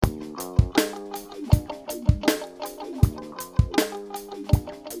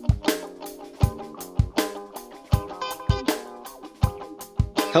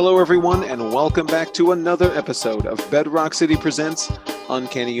Hello, everyone, and welcome back to another episode of Bedrock City Presents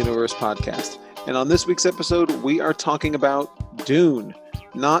Uncanny Universe Podcast. And on this week's episode, we are talking about Dune.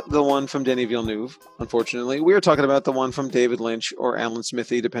 Not the one from Denis Villeneuve, unfortunately. We are talking about the one from David Lynch or Alan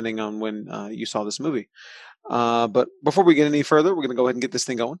Smithy, depending on when you saw this movie. But before we get any further, we're going to go ahead and get this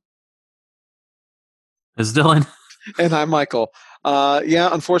thing going. It's Dylan. And I'm Michael.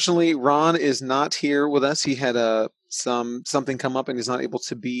 Unfortunately, Ron is not here with us. He had something come up and he's not able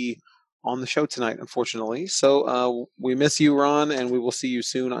to be on the show tonight, unfortunately. So we miss you, Ron, and we will see you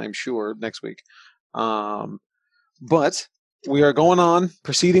soon, I'm sure, next week. But we are going on,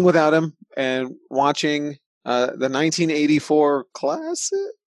 proceeding without him, and watching the 1984 classic,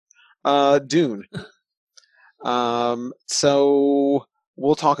 Dune. So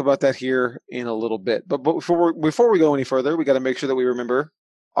we'll talk about that here in a little bit. But before we go any further, we got to make sure that we remember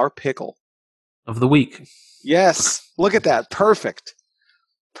our pickle of the week. Yes, look at that. Perfect.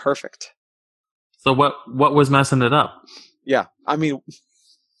 So what was messing it up? Yeah, I mean,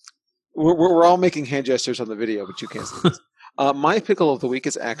 we're all making hand gestures on the video, but you can't see this. My pickle of the week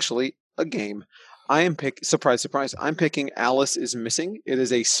is actually a game. I am surprise, I'm picking Alice is Missing. It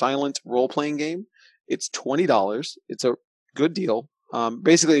is a silent role-playing game. It's $20. It's a good deal.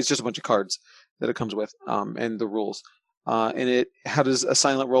 Basically, it's just a bunch of cards that it comes with, and the rules. How does a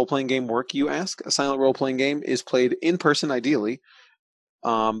silent role-playing game work, you ask? A silent role-playing game is played in person, ideally,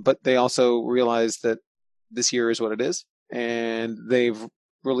 but they also realize that this year is what it is, and they've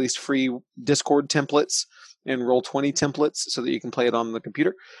released free Discord templates and Roll20 templates so that you can play it on the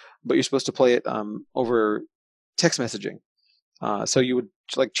computer, but you're supposed to play it over text messaging. So you would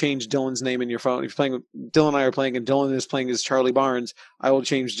change Dylan's name in your phone. If you're playing, Dylan and I are playing, and Dylan is playing as Charlie Barnes, I will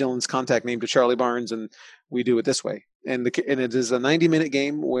change Dylan's contact name to Charlie Barnes, and we do it this way. And it is a 90-minute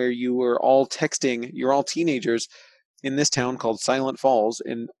game where you are all texting. You're all teenagers in this town called Silent Falls,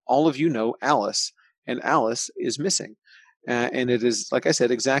 and all of you know Alice, and Alice is missing. And it is, like I said,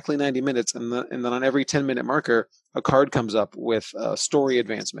 exactly 90 minutes, and then on every 10-minute marker, a card comes up with a story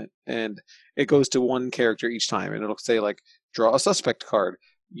advancement, and it goes to one character each time, and it'll say, draw a suspect card.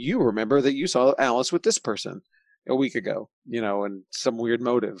 You remember that you saw Alice with this person a week ago, and some weird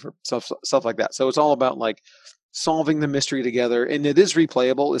motive or stuff like that. So it's all about solving the mystery together, and it is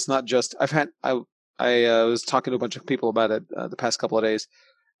replayable. It's not just I was talking to a bunch of people about it the past couple of days.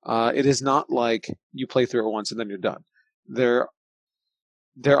 It is not like you play through it once and then you're done. There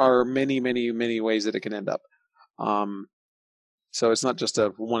are many, many, many ways that it can end up. So it's not just a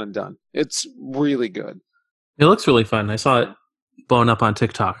one and done. It's really good. It looks really fun. I saw it blown up on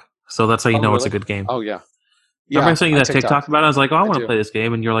TikTok, so that's how you know really? It's a good game. Oh yeah. Remember I sent you that TikTok about it? I was like, I want to play this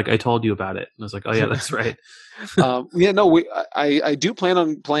game, and you're like, I told you about it. And I was like, oh yeah, that's right. I do plan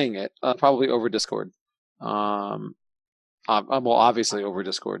on playing it probably over Discord. Obviously over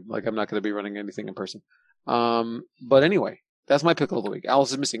Discord. I'm not going to be running anything in person. But anyway, that's my pickle of the week.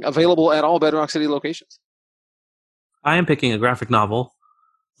 Alice is Missing. Available at all Bedrock City locations. I am picking a graphic novel.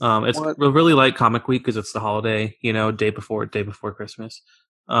 It's really like Comic Week because it's the holiday, day before Christmas.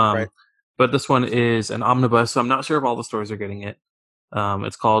 Right. But this one is an omnibus, so I'm not sure if all the stores are getting it.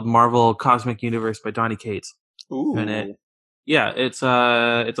 It's called Marvel Cosmic Universe by Donny Cates. Ooh. And it's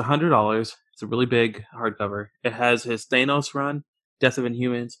 $100. It's a really big hardcover. It has his Thanos run, Death of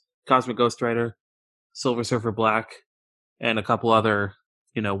Inhumans, Cosmic Ghost Rider, Silver Surfer Black, and a couple other,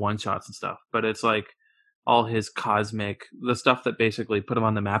 one-shots and stuff. But it's all his cosmic, the stuff that basically put him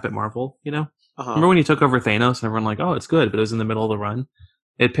on the map at Marvel, Remember when he took over Thanos and everyone oh, it's good, but it was in the middle of the run?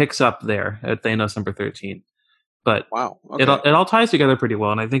 It picks up there at Thanos number 13. But wow, okay. It all ties together pretty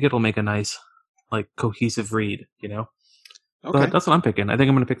well, and I think it'll make a nice, cohesive read, Okay. But that's what I'm picking. I think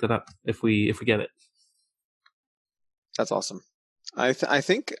I'm going to pick that up if we get it. That's awesome. I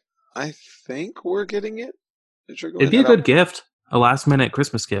think we're getting it. It'd be a good gift, a last-minute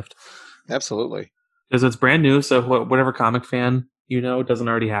Christmas gift. Absolutely. Because it's brand new, so whatever comic fan doesn't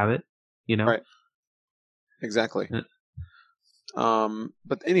already have it, Right. Exactly.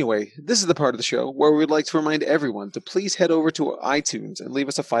 But anyway, this is the part of the show where we'd like to remind everyone to please head over to iTunes and leave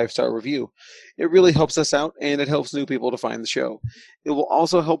us a 5-star review. It really helps us out, and it helps new people to find the show. It will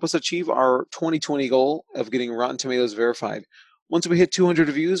also help us achieve our 2020 goal of getting Rotten Tomatoes verified. Once we hit 200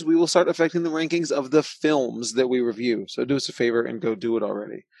 reviews, we will start affecting the rankings of the films that we review. So do us a favor and go do it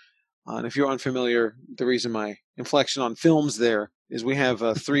already. And if you're unfamiliar, the reason my inflection on films there is we have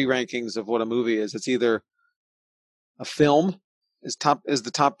 3 rankings of what a movie is. It's either a film is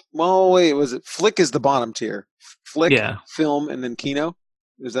the top. Well, wait, was it Flick is the bottom tier? Flick, film, and then Kino.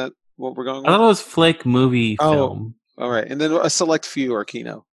 Is that what we're going with? I thought it was Flick, movie, film. All right, and then a select few are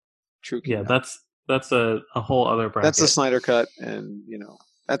Kino. True Kino. Yeah, that's a whole other bracket. That's the Snyder Cut, and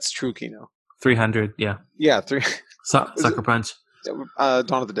That's true Kino. 300, yeah. Yeah, 3. Sucker Punch. Dawn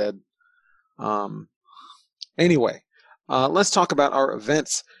of the Dead. Anyway, let's talk about our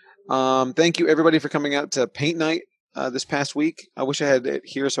events. Thank you everybody for coming out to Paint Night this past week. I wish I had it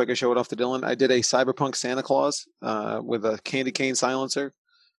here so I could show it off to Dylan. I did a Cyberpunk Santa Claus with a candy cane silencer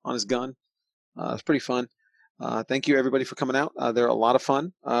on his gun. It's pretty fun. Thank you everybody for coming out. They're a lot of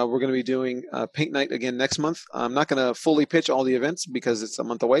fun. We're going to be doing Paint Night again next month. I'm not going to fully pitch all the events because it's a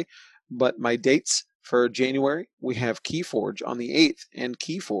month away, but my dates for January, we have Keyforge on the 8th and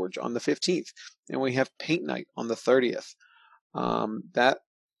Keyforge on the 15th, and we have Paint Night on the 30th. That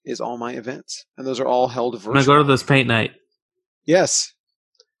is all my events, and those are all held virtually. I'm going to go to this Paint Night. Yes.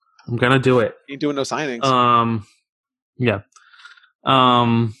 I'm going to do it. You doing no signings? Yeah.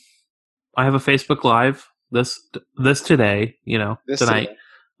 I have a Facebook Live this today, This tonight. Today.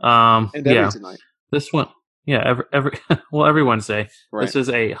 And every tonight. This one. Yeah, every well, every Wednesday. Right. This is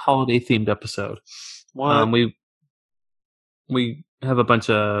a holiday themed episode. What? We have a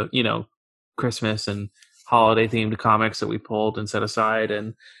bunch of, Christmas and holiday themed comics that we pulled and set aside,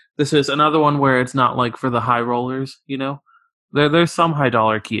 and this is another one where it's not like for the high rollers, There's some high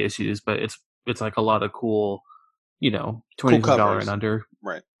dollar key issues, but it's like a lot of cool, $25 and under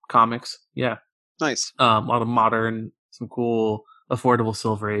comics. Yeah. Nice. A lot of modern, some cool, affordable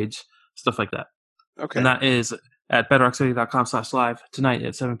Silver Age, stuff like that. Okay. And that is at bedrockcity.com/live tonight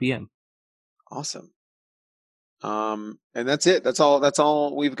at 7 p.m. Awesome. And that's it. That's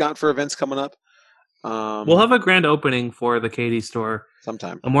all we've got for events coming up. We'll have a grand opening for the Katie store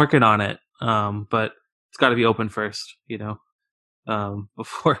sometime. I'm working on it. But it's got to be open first,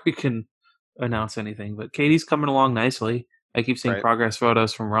 before we can announce anything. But Katie's coming along nicely. I keep seeing progress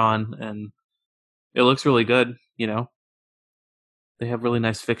photos from Ron, and it looks really good, They have really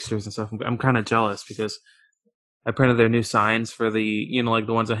nice fixtures and stuff. I'm kind of jealous because I printed their new signs for the, like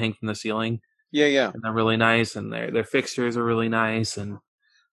the ones that hang from the ceiling. Yeah. And they're really nice, and their fixtures are really nice, and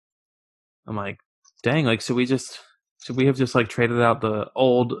I'm like, dang, like should we have just like traded out the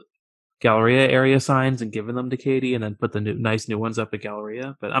old Galleria area signs and given them to Katie, and then put the nice new ones up at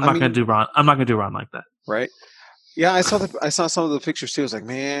Galleria? But I'm not gonna do Ron like that. Right. Yeah, I saw some of the pictures too. I was like,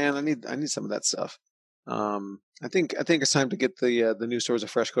 man, I need some of that stuff. I think it's time to get the new stores a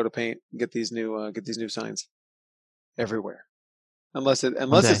fresh coat of paint. Get these new signs everywhere. Unless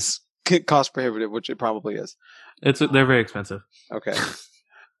it's cost prohibitive, which it probably is. They're very expensive. Okay.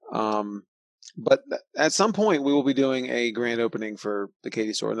 But at some point we will be doing a grand opening for the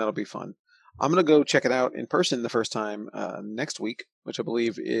Katie store, and that'll be fun. I'm going to go check it out in person the first time next week, which I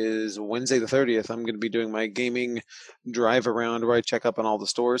believe is Wednesday the 30th. I'm going to be doing my gaming drive around where I check up on all the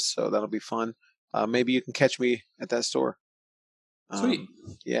stores, so that'll be fun. Maybe you can catch me at that store. Sweet.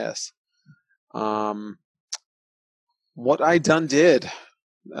 Yes. What I done did.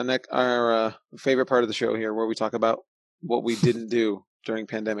 Our favorite part of the show here, where we talk about what we didn't do during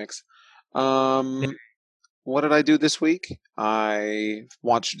pandemics. What did I do this week? I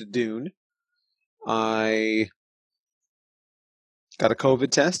watched Dune. I got a COVID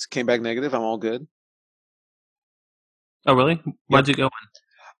test, came back negative. I'm all good. Oh, really? Why'd you go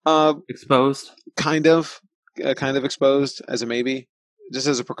in? Exposed? Kind of exposed as a maybe, just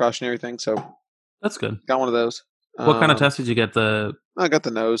as a precautionary thing. So that's good. Got one of those. What kind of test did you get? I got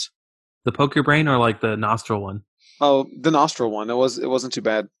the nose. The poke your brain, or like the nostril one? Oh, the nostril one. It wasn't too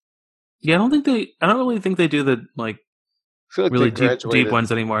bad. Yeah, I don't really think they do the like I feel like really deep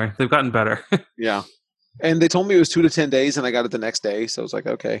ones anymore. They've gotten better. Yeah. And they told me it was 2 to 10 days, and I got it the next day. So I was like,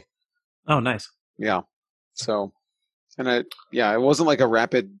 okay. Oh, nice. Yeah. So, and it wasn't like a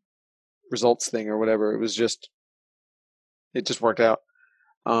rapid results thing or whatever. It just worked out.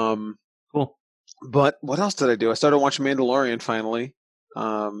 Cool. But what else did I do? I started watching Mandalorian finally.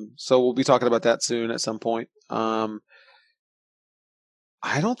 So we'll be talking about that soon at some point. I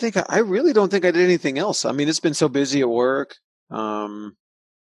really don't think I did anything else. I mean, it's been so busy at work.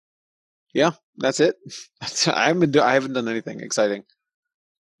 Yeah, that's it. I haven't done anything exciting.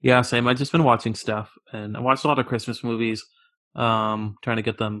 Yeah, same. I've just been watching stuff, and I watched a lot of Christmas movies, trying to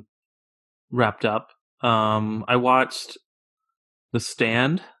get them wrapped up. I watched The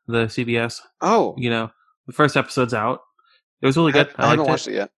Stand, the CBS. Oh, the first episode's out. It was really good. I haven't watched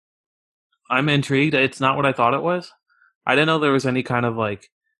it yet. I'm intrigued. It's not what I thought it was. I didn't know there was any kind of like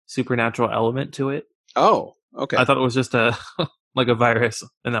supernatural element to it. Oh, okay. I thought it was just a like a virus,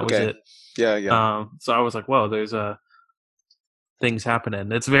 and that was it. Yeah. So I was like, whoa, there's things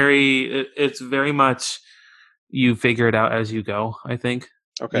happening. It's very much you figure it out as you go, I think.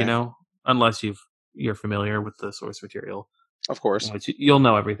 Okay. Unless you're familiar with the source material. Of course. You'll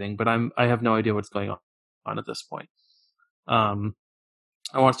know everything, but I have no idea what's going on at this point.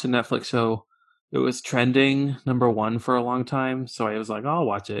 I watched a Netflix show. It was trending #1 for a long time, so I was like, "Oh, I'll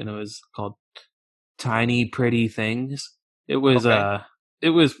watch it." And it was called Tiny Pretty Things. It was Okay. it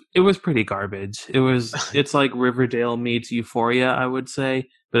was pretty garbage. It's like Riverdale meets Euphoria, I would say,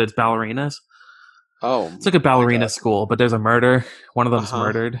 but it's ballerinas. Oh It's like a my ballerina God. school, but there's a murder. One of Uh them's huh.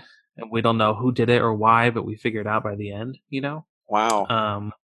 murdered, and we don't know who did it or why, but we figure it out by the end. Wow.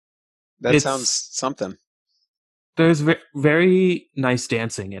 Um, That sounds it's something. there's very nice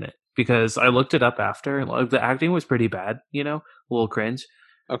dancing in it because I looked it up after. And like, the acting was pretty bad, a little cringe.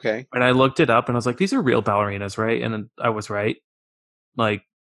 Okay. And I looked it up and I was like, these are real ballerinas, right? And I was right. Like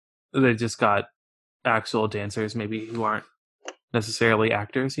they just got actual dancers, maybe who aren't necessarily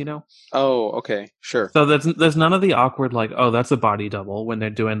actors. Oh, okay. Sure. So there's none of the awkward like, oh, that's a body double when they're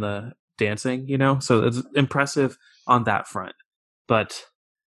doing the dancing. So it's impressive on that front, but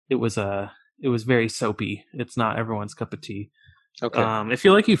it was it was very soapy. It's not everyone's cup of tea. Okay. If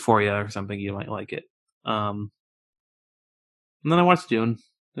you like Euphoria or something, you might like it. And then I watched Dune.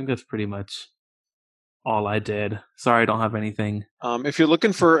 I think that's pretty much all I did. Sorry, I don't have anything. If you're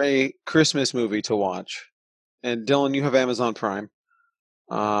looking for a Christmas movie to watch, and Dylan, you have Amazon Prime,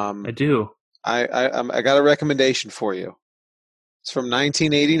 I um, do. I got a recommendation for you. It's from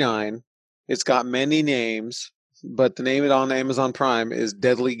 1989. It's got many names, but the name it on Amazon Prime is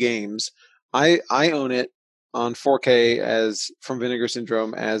Deadly Games. I own it on 4K as from Vinegar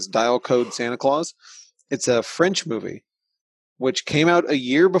Syndrome as Dial Code Santa Claus. It's a French movie which came out a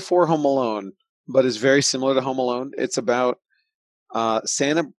year before Home Alone, but is very similar to Home Alone. It's about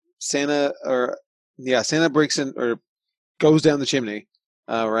Santa or yeah Santa breaks in or goes down the chimney,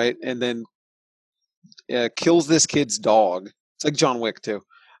 right, and then kills this kid's dog. It's like John Wick too.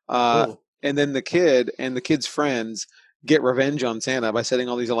 Uh, Oh, and then the kid and the kid's friends get revenge on Santa by setting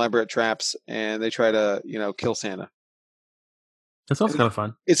all these elaborate traps, and they try to kill Santa. that sounds And kind of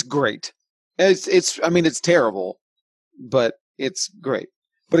fun. it's great. It's I mean it's terrible, but it's great.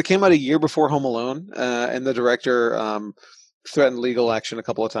 But it came out a year before Home Alone, and the director threatened legal action a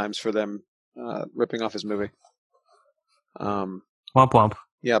couple of times for them ripping off his movie. Um, Womp womp.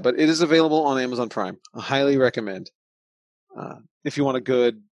 yeah, but it is available on Amazon Prime. I highly recommend if you want a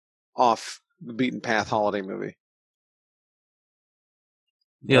good off the beaten path holiday movie.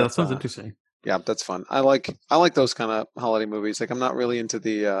 Yeah, But that sounds interesting. yeah, that's fun. I like those kind of holiday movies. Like I'm not really into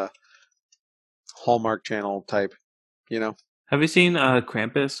the Hallmark Channel type. You know, Have you seen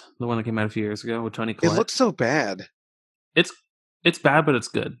Krampus, the one that came out a few years ago with Tony it Collette? looks so bad. It's it's bad, but it's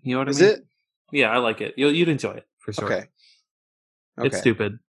good. You know what I Is mean? it? Yeah, I like it. You'd enjoy it for sure. Okay. It's Okay.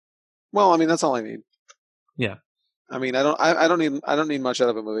 stupid. Well, I mean that's all I need. Yeah. I mean I don't need much out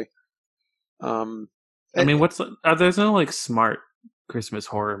of a movie. Um, I eh, mean, there's no like smart Christmas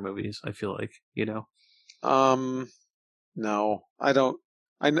horror movies. I feel like. um, no, I don't.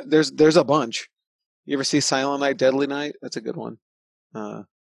 There's a bunch. You ever see Silent Night, Deadly Night? That's a good one. Uh,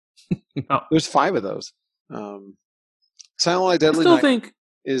 No, there's 5 of those. Um, Silent Night, I Deadly still Night think.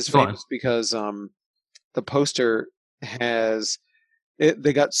 is Go on. famous because the poster has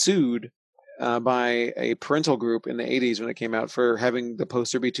they got sued by a parental group in the 80s when it came out for having the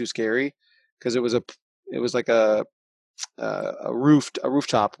poster be too scary because it was like a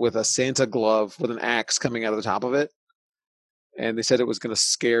rooftop with a Santa glove with an axe coming out of the top of it, and they said it was going to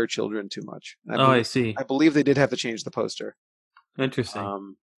scare children too much. And I Oh, I believe see. I believe they did have to change the poster. Interesting.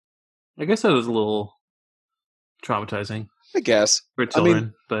 Um, I guess that was a little traumatizing I guess. for I mean,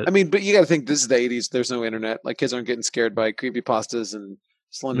 children, but but you got to think this is the 80s. There's no internet. Like kids aren't getting scared by creepy pastas and hmm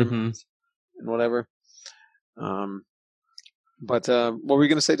Slendermans and whatever. Um, but what were you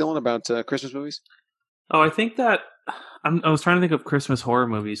going to say, Dylan, about Christmas movies? oh, I think that I was trying to think of Christmas horror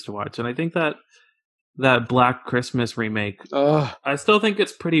movies to watch, and I think that Black Christmas remake. Ugh, I still think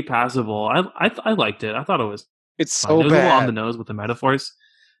it's pretty passable. I liked it. I thought it was it's fine. so It was a little on the bad. nose with the metaphors.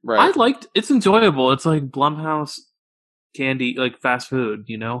 I Right. liked. It's enjoyable. It's like Blumhouse candy, like fast food.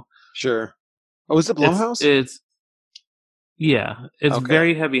 Sure. Oh, is it It's Blumhouse? it's yeah. It's Okay.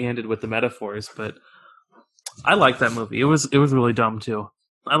 very heavy handed with the metaphors, but I like that movie. It was really dumb too.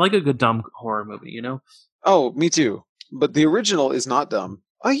 I like a good dumb horror movie. Oh, me too. But the original is not dumb.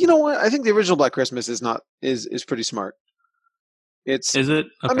 You know what? I think the original Black Christmas is pretty smart. It's Is it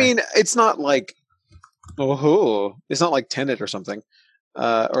I okay? mean, it's not like it's not like Tenet or something,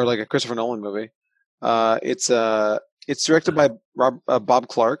 or like a Christopher Nolan movie. It's directed by Bob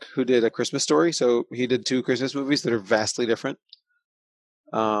Clark, who did A Christmas Story. So he did 2 Christmas movies that are vastly different.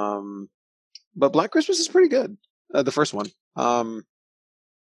 Um, but Black Christmas is pretty good. The first one.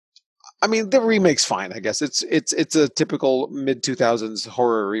 I mean, the remake's fine. I guess it's a typical mid 2000s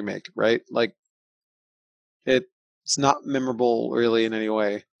horror remake, right? Like it. It's not memorable really in any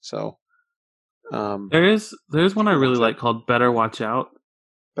way. So There's one I really watch that. like called Better Watch Out.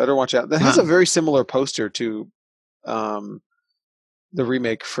 Better watch out. That It's has not. a very similar poster to um, the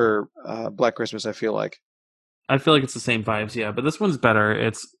remake for Black Christmas. I feel like. I feel like it's the same vibes, yeah, but this one's better.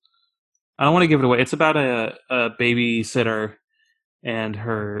 It's I don't want to give it away. It's about a babysitter and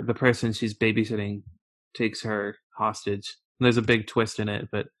the person she's babysitting takes her hostage. And there's a big twist in it,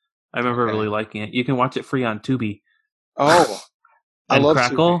 but I remember Okay. really liking it. You can watch it free on Tubi Oh, I and love Tubi.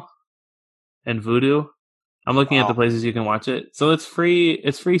 Crackle and Vudu. I'm looking at the Wow, places you can watch it. So it's free.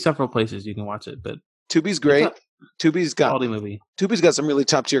 It's free several places you can watch it, but Tubi's it's great. a Tubi's got quality movie. Tubi's got some really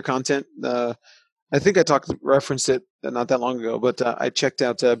top tier content. I think I referenced it not that long ago, but I checked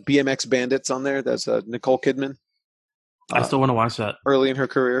out BMX Bandits on there. That's Nicole Kidman I uh, still want to watch that. early in her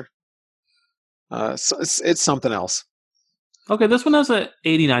career. So it's something else. Okay, this one has a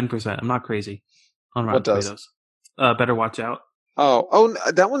 89%. I'm not crazy on What Rotten does? Tomatoes. Better watch out.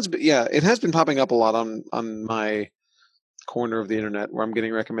 That one's yeah. It has been popping up a lot on my corner of the internet where I'm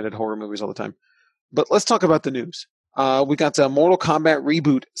getting recommended horror movies all the time. But let's talk about the news. We got a Mortal Kombat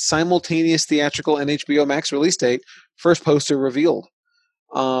reboot, simultaneous theatrical and HBO Max release date. First poster revealed.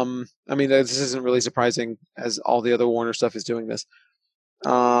 I mean, this isn't really surprising as all the other Warner stuff is doing this.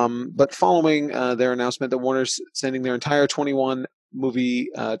 But following their announcement that Warner's sending their entire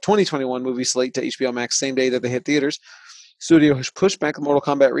 2021 movie slate to HBO Max same day that they hit theaters, studio has pushed back the Mortal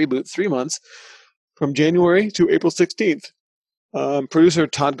Kombat reboot 3 months from January to April 16th. Producer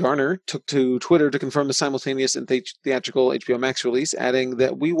Todd Garner took to Twitter to confirm the simultaneous and theatrical HBO Max release, adding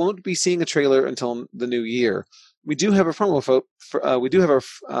that we won't be seeing a trailer until the new year. We do have a promo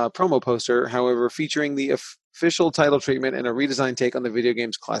promo poster, however, featuring the official title treatment and a redesigned take on the video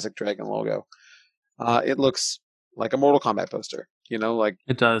game's classic dragon logo. It looks like a Mortal Kombat poster. You know, like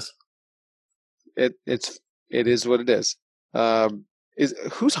It does. it is what it is.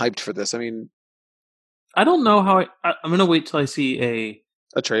 Who's hyped for this? I mean, I don't know how I'm gonna wait till I see a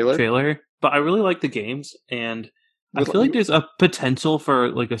a trailer trailer, but I really like the games, and I with. feel like there's a potential for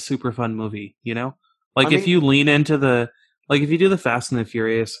like a super fun movie. You know, I like if mean, you lean into if you do the Fast and the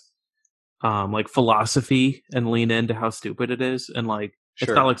Furious, like philosophy and lean into how stupid it is, and like it's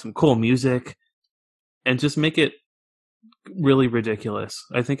got sure. like some cool music, and just make it really ridiculous.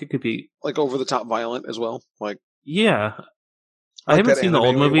 I think it could be. Like over the top violent as well. Yeah, I Like haven't that seen the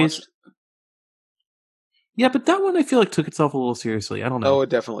old anime we movies. watched. Yeah, but that one I feel like took itself a little seriously. I don't Oh, know. it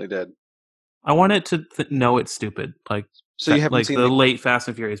definitely did. I want it to know it's stupid, So you haven't like seen the late Fast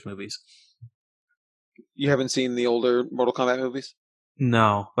and Furious movies. the older Mortal Kombat movies?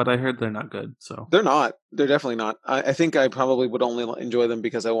 No, but I heard they're not good. So They're not. They're definitely not. I think I probably would only enjoy them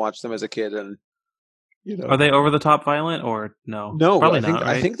because I watched them as a kid, and you are know. they over the top violent or no? No, Probably not,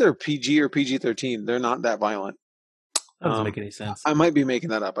 I right? think they're PG or PG-13. They're not that violent. That doesn't Um, make any sense. I might be making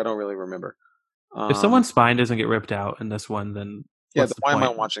that up. I don't really remember. If Um, someone's spine doesn't get ripped out in this one, then yeah. what's the Why am I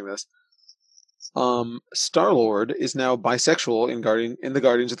point? watching this? Star Lord is now bisexual in the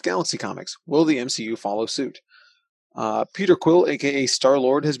Guardians of the Galaxy comics. Will the MCU follow suit? Peter Quill, aka Star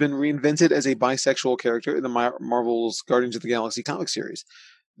Lord, has been reinvented as a bisexual character in the Marvel's Guardians of the Galaxy comic series.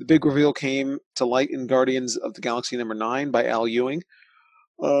 The big reveal came to light in Guardians of the Galaxy #9 by Al Ewing,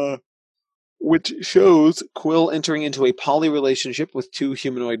 uh, which shows Quill entering into a poly relationship with two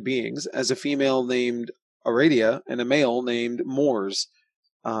humanoid beings, as a female named Aradia and a male named Mors,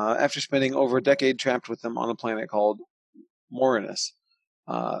 after spending over a decade trapped with them on a planet called Morinus.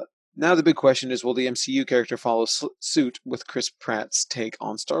 Uh, Now the big question is, will the MCU character follow suit with Chris Pratt's take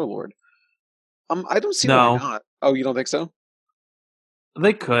on Star-Lord? I don't see why No, not. Oh, you don't think so?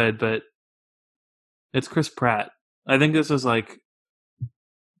 they could, but it's Chris Pratt. I think this is like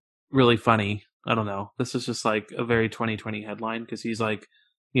really funny. I don't know. This is just like a very 2020 headline because he's like,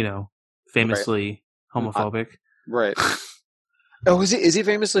 you know, Right. famously Not, homophobic. right. Oh, is he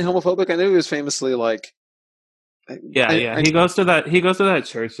famously homophobic? I knew he was famously like. Yeah, yeah. I, He goes to that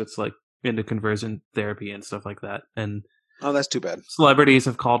church that's like into conversion therapy and stuff like that. And oh, that's too bad. celebrities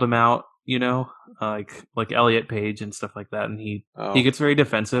have called him out, you know, like Elliot Page and stuff like that. And he Oh, gets very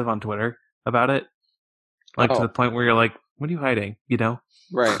defensive on Twitter about it, like to oh, the point where you're like, what are you hiding? You know?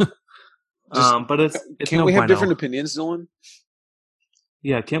 right. Just But it's can't no we have bueno. different opinions, Dylan?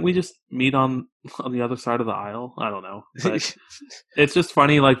 Yeah, can't we just meet on the other side of the aisle? I don't know, but it's just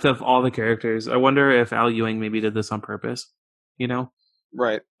funny, like all the characters. I wonder if Al Ewing maybe did this on purpose, you know.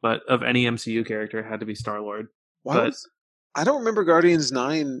 Right. But of any MCU character, it had to be Star Lord. Why But was I don't remember Guardians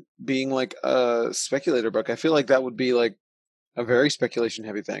 9 being like a speculator book. I feel like that would be like a very speculation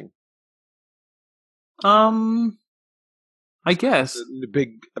heavy thing. I guess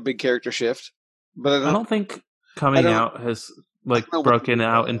A big character shift. But I I don't don't think coming don't- out has like don't know what broken the-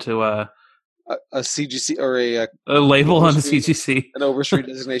 out into a CGC or a label on the Overstreet- CGC. an Overstreet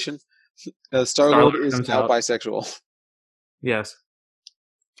designation. Star-Lord is comes now out. bisexual. Yes.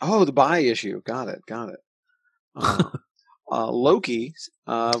 Oh, the bi issue. Got it. Loki,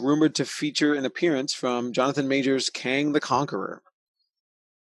 rumored to feature an appearance from Jonathan Majors' Kang the Conqueror.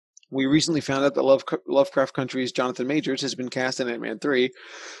 We recently found out that Lovecraft Country's Jonathan Majors has been cast in Ant-Man 3,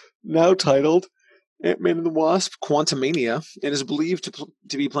 now titled Ant-Man and the Wasp: Quantumania, and is believed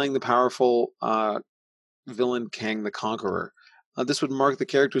to be playing the powerful villain Kang the Conqueror. This would mark the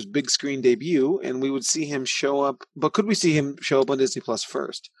character's big screen debut, and we would see him show up. But could we see him show up on Disney Plus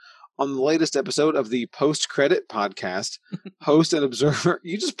first? On the latest episode of the Post-Credit Podcast, host and observer.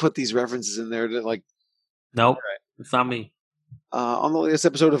 You just put these references in there to like. Nope, it's not me. On the latest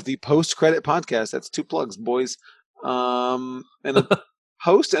episode of the Post-Credit Podcast, that's 2 plugs, boys. And a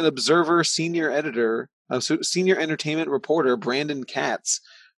host and observer senior entertainment reporter Brandon Katz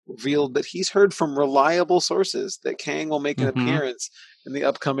revealed that he's heard from reliable sources that Kang will make an appearance in the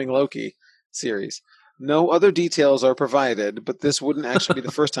upcoming Loki series. No other details are provided, but this wouldn't actually be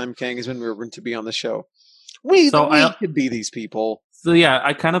the first time Kang has been rumored to be on the show. We could be these people. So yeah,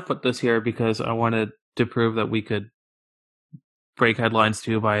 I kind of put this here because I wanted to prove that we could break headlines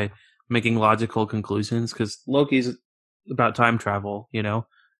too by making logical conclusions, because Loki's about time travel, you know?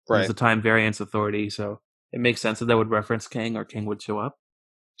 Right. He's the time variance authority, so it makes sense that would reference Kang or Kang would show up.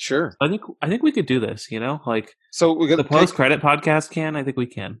 Sure. I think we could do this, you know? Like, so we got the post-credit podcast can. I think we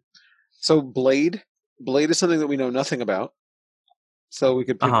can. So Blade is something that we know nothing about. So we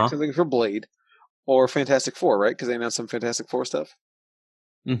could pick something for Blade or Fantastic Four, right? Because they announced some Fantastic Four stuff.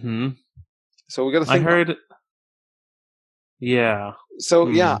 Mm-hmm. So we got to think. I heard. Yeah. So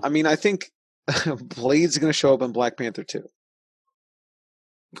yeah, I mean, I think Blade's going to show up in Black Panther 2.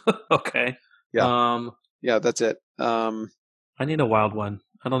 Okay. Yeah. Yeah, that's it. I need a wild one.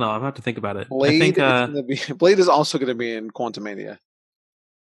 I don't know. I'm gonna have to think about it. Blade is also going to be in Quantumania.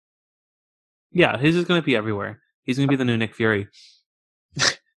 Yeah, he's just going to be everywhere. He's going to be the new Nick Fury.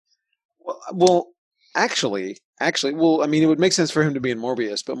 well, actually, well, I mean, it would make sense for him to be in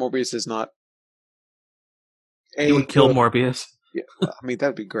Morbius, but Morbius is not. He would kill Morbius. Yeah, I mean,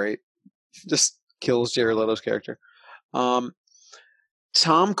 that'd be great. Just kills Jared Leto's character. Tom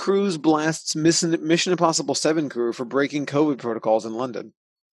Cruise blasts Mission Impossible 7 crew for breaking COVID protocols in London.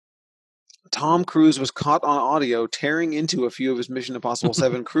 Tom Cruise was caught on audio tearing into a few of his Mission Impossible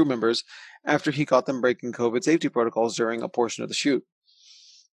 7 crew members after he caught them breaking COVID safety protocols during a portion of the shoot.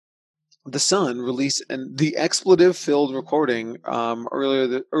 The Sun released the expletive-filled recording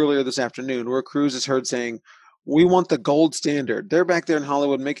earlier this afternoon, where Cruise is heard saying, "We want the gold standard. They're back there in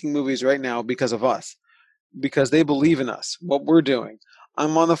Hollywood making movies right now because of us. Because they believe in us, what we're doing.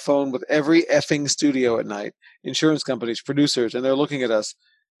 I'm on the phone with every effing studio at night, insurance companies, producers, and they're looking at us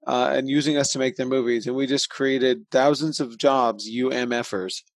and using us to make their movies. And we just created thousands of jobs, you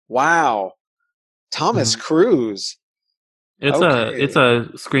MFers." Wow. Thomas Cruise. It's a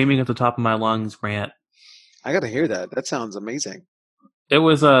screaming at the top of my lungs rant. I got to hear that. That sounds amazing. It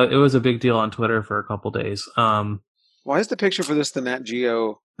was a big deal on Twitter for a couple days. Why is the picture for this the Nat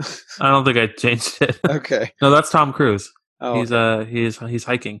Geo? I don't think I changed it. Okay. No, that's Tom Cruise. Oh, he's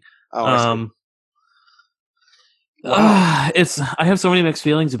hiking. Oh, I see. Wow. I have so many mixed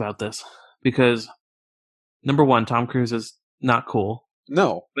feelings about this because number one, Tom Cruise is not cool.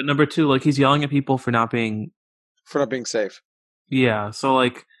 No. But number two, like, he's yelling at people for not being safe. Yeah, so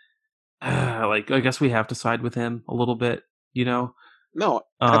like I guess we have to side with him a little bit, you know? No,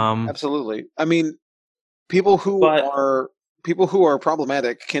 absolutely. I mean, people who are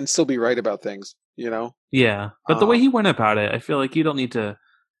problematic can still be right about things, you know? Yeah, but the way he went about it, I feel like you don't need to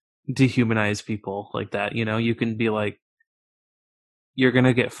dehumanize people like that, you know? You can be like, you're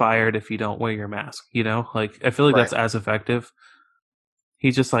gonna get fired if you don't wear your mask, you know? Like, I feel like that's as effective.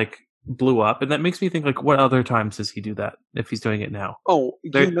 He just like blew up, and that makes me think, like, what other times does he do that if he's doing it now? Oh,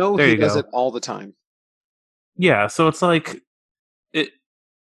 he does it all the time. Yeah, so it's like it.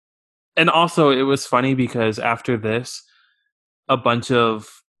 And also, it was funny because after this, a bunch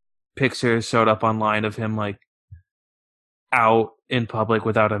of pictures showed up online of him like out in public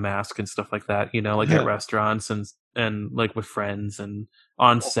without a mask and stuff like that, you know, like at restaurants and like with friends and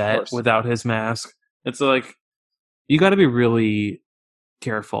on set without his mask. It's like, you got to be really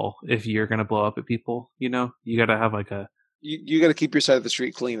careful if you're going to blow up at people, you know? You got to have like you got to keep your side of the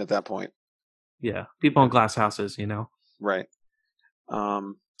street clean at that point. Yeah, people in glass houses, you know? Right.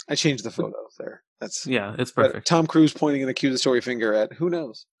 I changed the photo there. It's perfect. Tom Cruise pointing an accusatory finger at who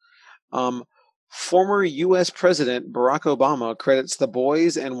knows. Former U.S. President Barack Obama credits The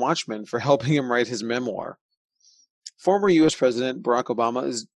Boys and Watchmen for helping him write his memoir. Former U.S. President Barack Obama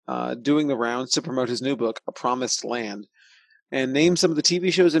is doing the rounds to promote his new book, A Promised Land, and name some of the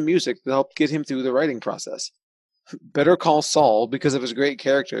TV shows and music that helped get him through the writing process. Better Call Saul, because of his great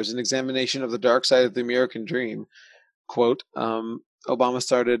characters, an examination of the dark side of the American dream. Quote, Obama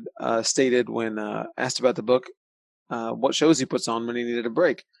stated when asked about the book, what shows he puts on when he needed a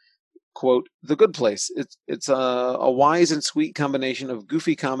break. Quote, The Good Place. It's a wise and sweet combination of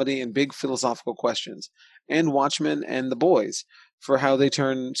goofy comedy and big philosophical questions. And Watchmen and The Boys, for how they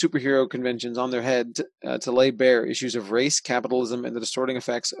turn superhero conventions on their head to lay bare issues of race, capitalism, and the distorting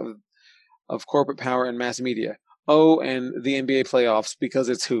effects of corporate power and mass media. Oh, and the NBA playoffs, because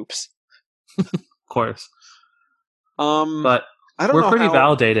it's hoops. Of course. But I don't know. We're pretty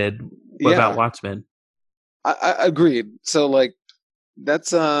validated about Watchmen. I agreed. So, like,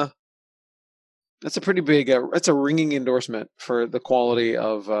 that's a pretty big. That's a ringing endorsement for the quality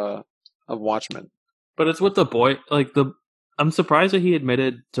of Watchmen. But it's with The Boy. I'm surprised that he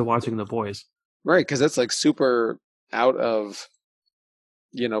admitted to watching The Boys. Right, because that's like super out of,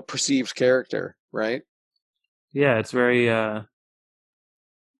 perceived character, right? Yeah, it's very,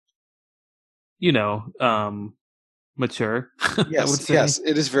 mature. Yes,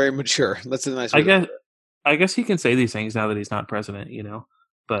 it is very mature. That's a nice way. I guess he can say these things now that he's not president,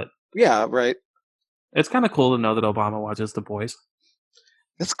 But yeah, right. It's kind of cool to know that Obama watches The Boys.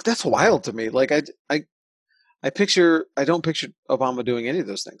 That's wild to me. Like I don't picture Obama doing any of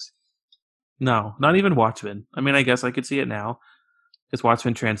those things. No, not even Watchmen. I mean, I guess I could see it now because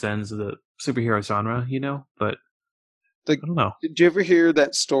Watchmen transcends the superhero genre, But I don't know. Did you ever hear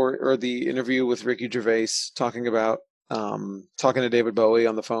that story or the interview with Ricky Gervais talking about talking to David Bowie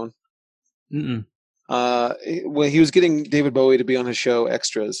on the phone? Mm-mm. When he was getting David Bowie to be on his show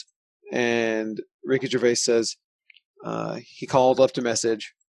Extras, and Ricky Gervais says he called, left a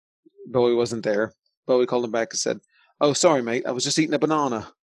message. Bowie wasn't there. Bowie called him back and said, "Oh, sorry, mate. I was just eating a banana."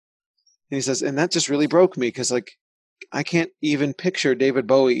 And he says, and that just really broke me because, like, I can't even picture David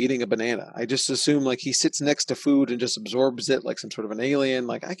Bowie eating a banana. I just assume, like, he sits next to food and just absorbs it like some sort of an alien.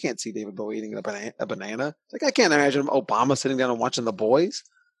 Like, I can't see David Bowie eating a banana. Like, I can't imagine Obama sitting down and watching The Boys.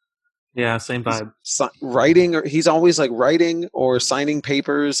 Yeah, same vibe. He's always, like, writing or signing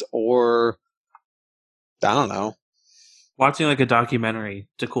papers or, I don't know. Watching, like, a documentary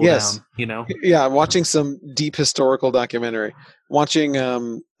to cool down, Yeah, watching some deep historical documentary. Watching,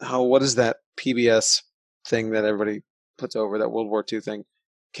 what is that PBS thing that everybody puts over, that World War II thing?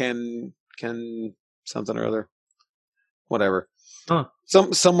 Ken something or other. Whatever. Huh.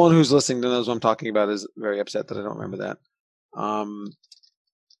 Someone who's listening that knows what I'm talking about is very upset that I don't remember that.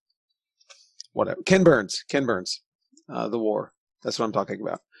 Whatever. Ken Burns. The War. That's what I'm talking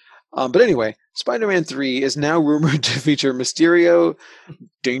about. But anyway, Spider-Man 3 is now rumored to feature Mysterio,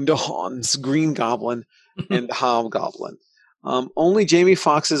 Dane DeHaan's Green Goblin, and Hobgoblin. Only Jamie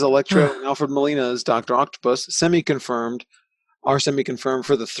Foxx's Electro and Alfred Molina's Dr. Octopus are semi-confirmed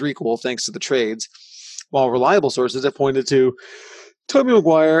for the threequel thanks to the trades, while reliable sources have pointed to Tobey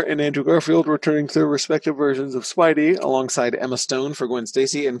Maguire and Andrew Garfield returning to their respective versions of Spidey, alongside Emma Stone for Gwen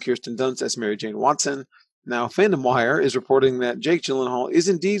Stacy and Kirsten Dunst as Mary Jane Watson. Now, Fandom Wire is reporting that Jake Gyllenhaal is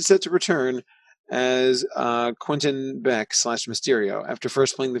indeed set to return as Quentin Beck / Mysterio after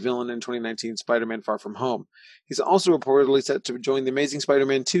first playing the villain in 2019 Spider-Man Far From Home. He's also reportedly set to join the Amazing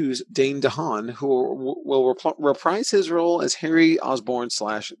Spider-Man 2's Dane DeHaan, who will reprise his role as Harry Osborn /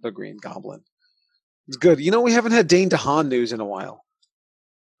 the Green Goblin. It's good. We haven't had Dane DeHaan news in a while.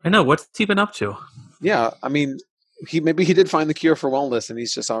 I know. What's he been up to? Yeah, I mean, maybe he did find the cure for wellness and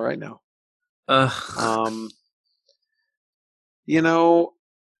he's just all right now. I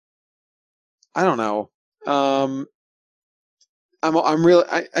don't know. I'm really.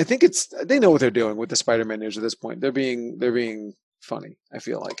 I think they know what they're doing with the Spider-Man news at this point. They're being funny. I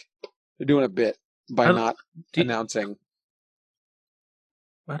feel like they're doing a bit by not announcing.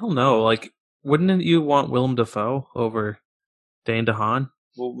 I don't know. Like, wouldn't you want Willem Dafoe over Dane DeHaan?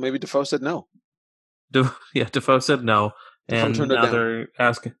 Well, maybe Dafoe said no. Dafoe said no, and now they're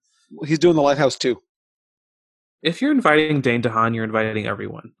asking. He's doing The Lighthouse too. If you're inviting Dane DeHaan, you're inviting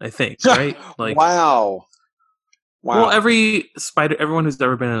everyone, I think, right? Like, wow. Well, everyone who's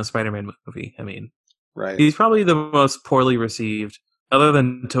ever been in a Spider-Man movie, I mean, right? He's probably the most poorly received, other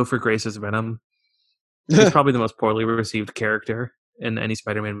than Topher Grace's Venom. He's probably the most poorly received character in any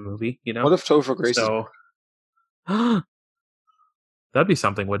Spider-Man movie. What if Topher Grace? That'd be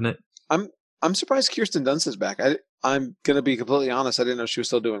something, wouldn't it? I'm surprised Kirsten Dunst is back. I'm gonna be completely honest. I didn't know she was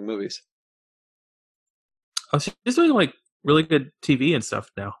still doing movies. Oh, she's doing like really good TV and stuff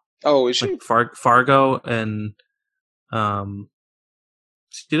now. Oh, is she? Like Fargo and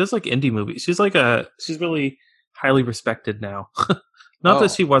she does like indie movies. She's really highly respected now. Not that Oh,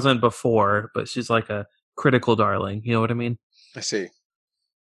 she wasn't before, but she's like a critical darling. You know what I mean? I see.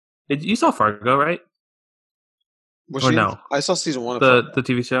 You saw Fargo, right? Was Or she? no? I saw season one of The Fargo.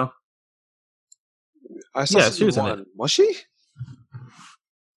 TV show. I saw Yeah, she season was in it. one. Was she?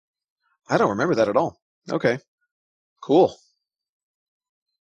 I don't remember that at all. Okay, cool.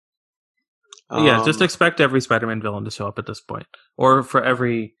 Yeah, just Um, expect every Spider-Man villain to show up at this point, or for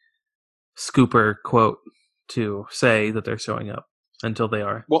every scooper quote to say that they're showing up until they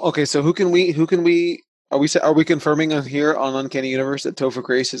are. well, okay. So who can we? Are we confirming on here on Uncanny Universe that Topher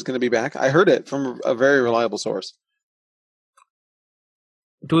Grace is going to be back? I heard it from a very reliable source.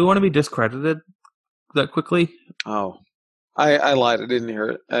 Do we want to be discredited that quickly? Oh, I lied. I didn't hear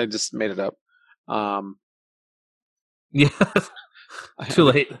it. I just made it up. Um, Yeah, I too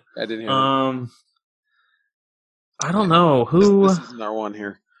didn't, late. I didn't hear that. I don't know who. This isn't our one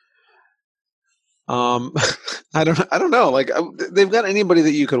here. Um, I don't know. Like they've got anybody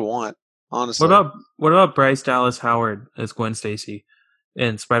that you could want, honestly. What about Bryce Dallas Howard as Gwen Stacy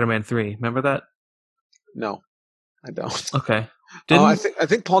in Spider-Man 3? Remember that? No, I don't. Okay. I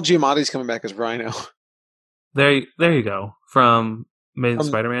think Paul Giamatti's coming back as Rhino There you go. From Amazing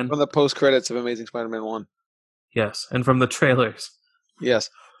Spider-Man. from the post credits of Amazing Spider-Man 1. Yes, and from the trailers. Yes.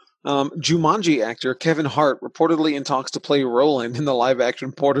 Jumanji actor Kevin Hart reportedly in talks to play Roland in the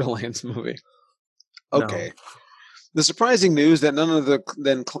live-action Borderlands movie. Okay. No. The surprising news that none other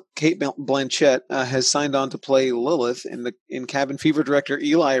than Kate Blanchett has signed on to play Lilith in Cabin Fever director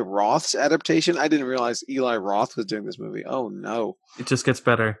Eli Roth's adaptation. I didn't realize Eli Roth was doing this movie. Oh no! It just gets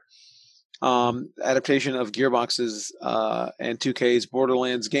better. Adaptation of Gearbox's and 2K's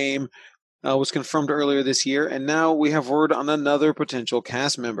Borderlands game was confirmed earlier this year, and now we have word on another potential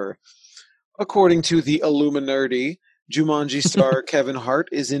cast member. According to the Illuminati, Jumanji star Kevin Hart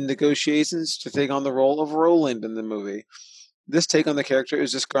is in negotiations to take on the role of Roland in the movie. This take on the character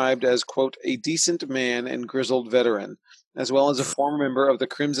is described as, quote, a decent man and grizzled veteran, as well as a former member of the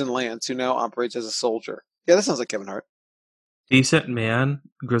Crimson Lance who now operates as a soldier. Yeah, that sounds like Kevin Hart. Decent man,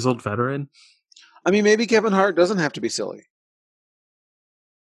 grizzled veteran. I mean, maybe Kevin Hart doesn't have to be silly.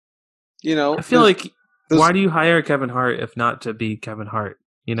 You know, I feel like, why do you hire Kevin Hart if not to be Kevin Hart?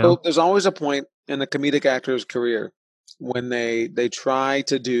 You know? So there's always a point in a comedic actor's career when they try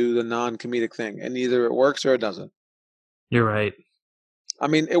to do the non-comedic thing, and either it works or it doesn't. You're right. I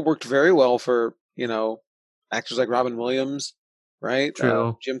mean, it worked very well for, actors like Robin Williams, right?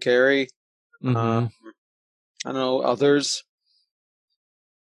 True. Jim Carrey. Mm-hmm. I don't know, others.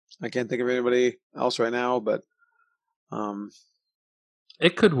 I can't think of anybody else right now, but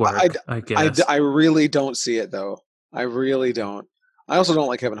it could work, I guess. I really don't see it, though. I really don't. I also don't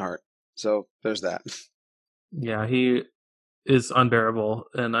like Kevin Hart, so there's that. Yeah, he is unbearable,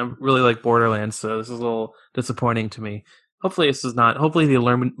 and I really like Borderlands, so this is a little disappointing to me. Hopefully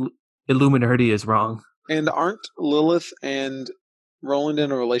the Illuminati is wrong. And aren't Lilith and Roland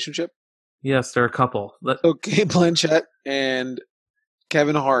in a relationship? Yes, they're a couple. So Kate Blanchett and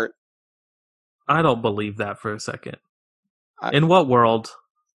Kevin Hart. I don't believe that for a second. In what world?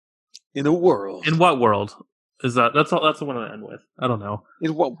 In a world. In what world is that? That's all. That's the one I end with. I don't know.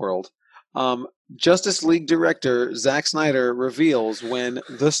 In what world? Justice League director Zack Snyder reveals when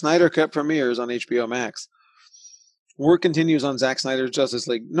the Snyder Cut premieres on HBO Max. Work continues on Zack Snyder's Justice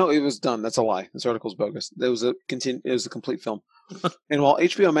League. No, it was done. That's a lie. This article's bogus. It was a complete film. And while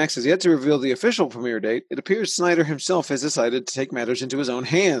HBO Max has yet to reveal the official premiere date, it appears Snyder himself has decided to take matters into his own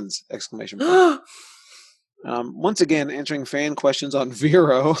hands! ! Once again, answering fan questions on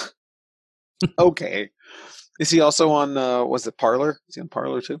Vero. Okay. Is he also on, was it Parler? Is he on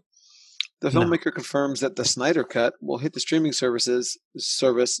Parler too? The filmmaker confirms that the Snyder Cut will hit the streaming service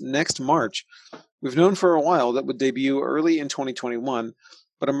next March. We've known for a while that would debut early in 2021,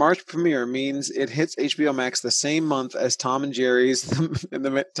 but a March premiere means it hits HBO Max the same month as Tom and Jerry and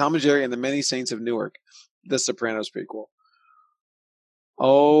the Many Saints of Newark, the Sopranos prequel.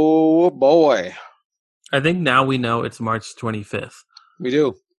 Oh boy. I think now we know it's March 25th. We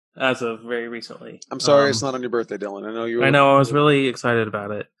do. As of very recently. I'm sorry it's not on your birthday, Dylan. I know. I was really excited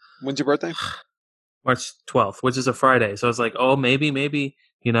about it. When's your birthday? March 12th, which is a Friday. So I was like, oh, maybe,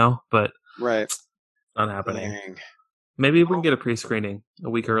 but right. Not happening. Dang. Maybe we can get a pre-screening a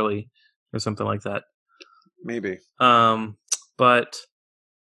week early or something like that. Maybe. But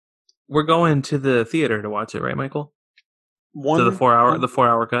we're going to the theater to watch it, right, Michael? To the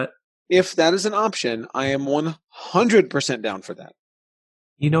 4-hour cut? If that is an option, I am 100% down for that.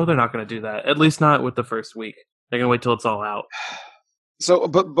 They're not going to do that. At least not with the first week. They're going to wait till it's all out. So,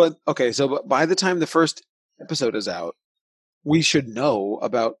 but by the time the first episode is out, we should know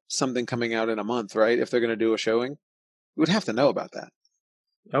about something coming out in a month, right? If they're going to do a showing, we would have to know about that.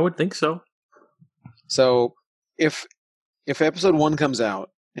 I would think so. So if episode 1 comes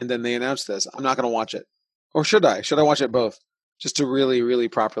out and then they announce this, I'm not going to watch it. Or should I? Should I watch it both just to really, really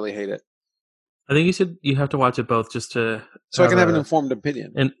properly hate it? I think you have to watch it both just to so I can have an informed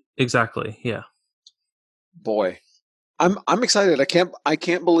opinion. And exactly, yeah. Boy, I'm excited. I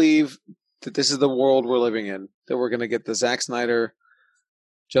can't believe that this is the world we're living in. That we're going to get the Zack Snyder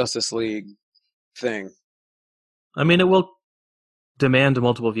Justice League thing. I mean, it will demand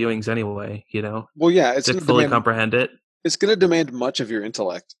multiple viewings anyway. You know. Well, yeah, it's to fully comprehend it. It's going to demand much of your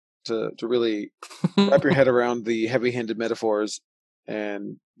intellect to really wrap your head around the heavy-handed metaphors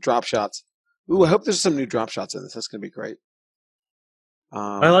and drop shots. Ooh, I hope there's some new drop shots in this. That's going to be great.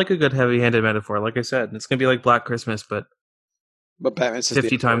 I like a good heavy-handed metaphor. Like I said, it's going to be like Black Christmas, but Batman says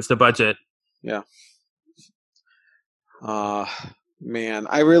 50 times the budget. Yeah. Man,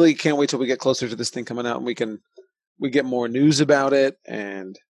 I really can't wait till we get closer to this thing coming out and we get more news about it.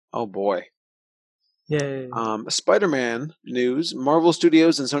 And oh boy. Yay. Spider-Man news. Marvel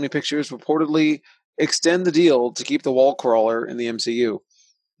Studios and Sony Pictures reportedly extend the deal to keep the wall crawler in the MCU.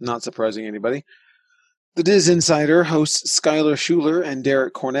 Not surprising anybody. The Diz Insider hosts Skylar Schuler and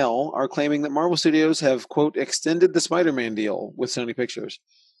Derek Cornell are claiming that Marvel Studios have, quote, extended the Spider-Man deal with Sony Pictures.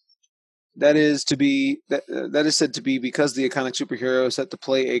 That is said to be because the iconic superhero is set to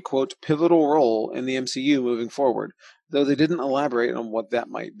play a, quote, pivotal role in the MCU moving forward, though they didn't elaborate on what that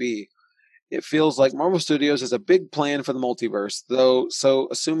might be. It feels like Marvel Studios has a big plan for the multiverse, though, so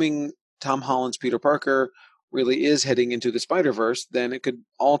assuming Tom Holland's Peter Parker really is heading into the Spider-Verse, then it could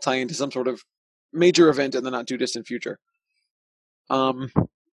all tie into some sort of major event in the not-too-distant future.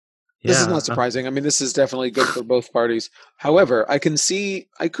 This is not surprising. I mean, this is definitely good for both parties. However, I could see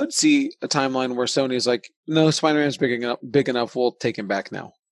a timeline where Sony is like, no, Spider-Man's big enough, we'll take him back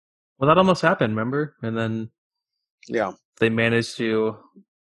now. Well, that almost happened, remember? And then they managed to,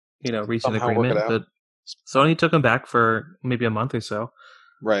 reach an agreement. But Sony took him back for maybe a month or so.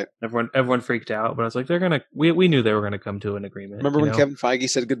 Right. Everyone freaked out, but I was like, we knew they were gonna come to an agreement. Remember when Kevin Feige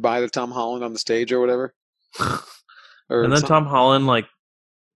said goodbye to Tom Holland on the stage or whatever? And then Tom Holland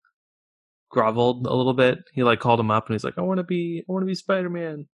groveled a little bit. He called him up and he's like, I want to be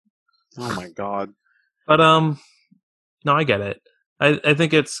Spider-Man. Oh my god. But no, I get it. I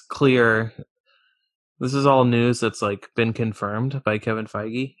think it's clear. This is all news that's been confirmed by Kevin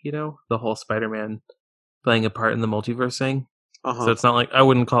Feige, the whole Spider-Man playing a part in the multiverse thing. Uh-huh. So it's not I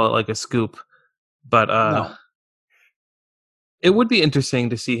wouldn't call it a scoop, but no. It would be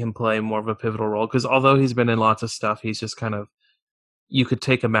interesting to see him play more of a pivotal role, because although he's been in lots of stuff, he's just kind of, you could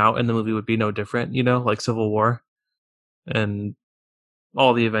take him out and the movie would be no different, like Civil War and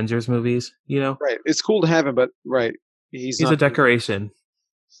all the Avengers movies, Right. It's cool to have him, but right. He's a decoration.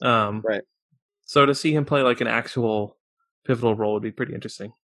 Right. So to see him play an actual pivotal role would be pretty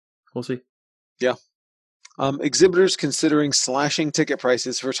interesting. We'll see. Yeah. Exhibitors considering slashing ticket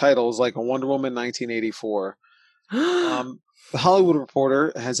prices for titles like Wonder Woman 1984. The Hollywood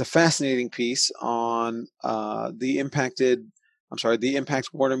Reporter has a fascinating piece on the Impact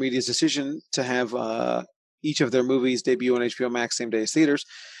Warner Media's decision to have each of their movies debut on HBO Max same day as theaters.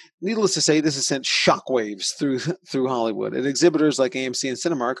 Needless to say, this has sent shockwaves through Hollywood, and exhibitors like AMC and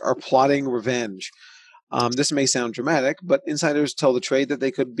Cinemark are plotting revenge. This may sound dramatic, but insiders tell the trade that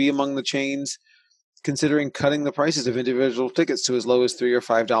they could be among the chains considering cutting the prices of individual tickets to as low as $3 or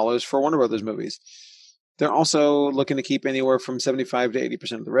 $5 for Warner Brothers movies. They're also looking to keep anywhere from 75 to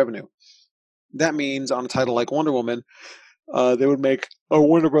 80% of the revenue. That means on a title like Wonder Woman,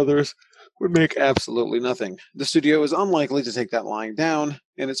 Warner Brothers would make absolutely nothing. The studio is unlikely to take that line down,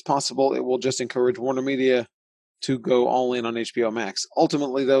 and it's possible it will just encourage Warner Media to go all in on HBO Max.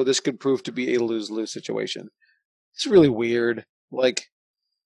 Ultimately, though, this could prove to be a lose-lose situation. It's really weird.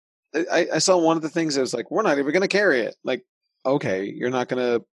 I saw one of the things that was we're not even going to carry it. Okay, you're not going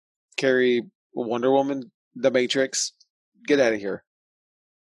to carry Wonder Woman, The Matrix? Get out of here.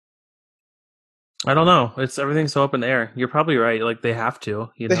 I don't know. Everything's so up in the air. You're probably right. They have to.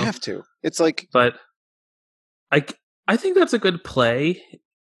 They have to. It's but I think that's a good play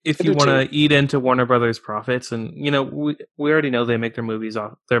if you want to eat into Warner Brothers profits, and we already know they make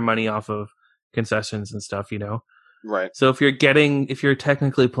their money off of concessions and stuff. Right. So if you're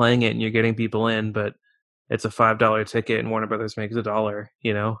technically playing it and you're getting people in, but it's a $5 ticket and Warner Brothers makes $1,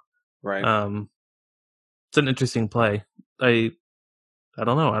 right. It's an interesting play. I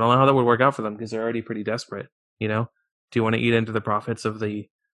don't know. I don't know how that would work out for them because they're already pretty desperate. Do you want to eat into the profits of the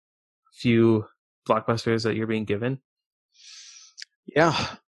few blockbusters that you're being given? Yeah.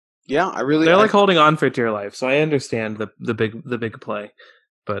 Yeah, I really. They're like holding on for dear life, so I understand the big play,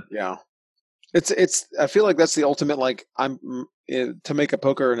 but yeah, it's. I feel like that's the ultimate. Like to make a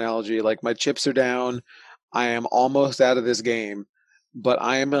poker analogy. Like my chips are down. I am almost out of this game, but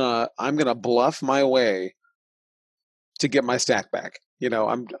I'm gonna bluff my way to get my stack back. You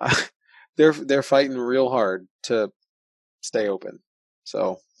know, they're fighting real hard to stay open.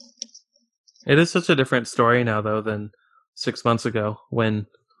 So it is such a different story now, though, than 6 months ago when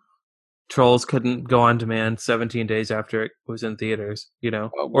Trolls couldn't go on demand 17 days after it was in theaters,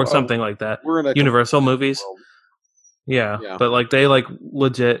 or something like that. we're in a Universal movies. world. Yeah, but like they like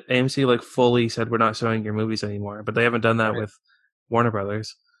legit AMC like fully said we're not showing your movies anymore, but they haven't done that with Warner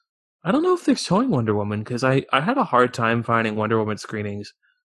Brothers. I don't know if they're showing Wonder Woman because I had a hard time finding Wonder Woman screenings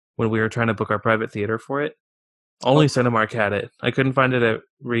when we were trying to book our private theater for it. Only Cinemark had it. I couldn't find it at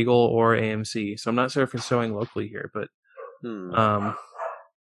Regal or AMC, so I'm not sure if it's showing locally here. But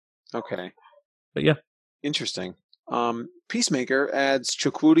okay, but yeah, interesting. Peacemaker adds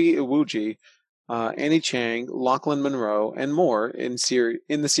Chukwudi Iwuji, Annie Chang, Lachlan Monroe, and more in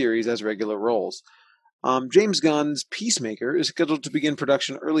the series as regular roles. James Gunn's Peacemaker is scheduled to begin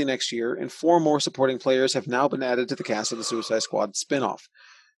production early next year, and 4 more supporting players have now been added to the cast of the Suicide Squad spin-off.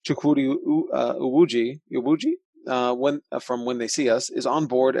 Chukwudi Iwuji, from When They See Us, is on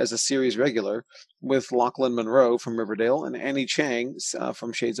board as a series regular, with Lachlan Monroe from Riverdale and Annie Chang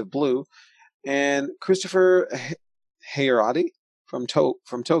from Shades of Blue, and Christopher Hayarati from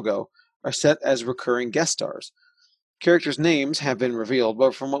Togo are set as recurring guest stars. Characters' names have been revealed,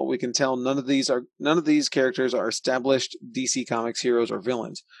 but from what we can tell, none of these characters are established DC Comics heroes or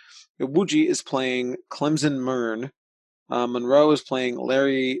villains. Iwuji is playing Clemson Myrn. Monroe is playing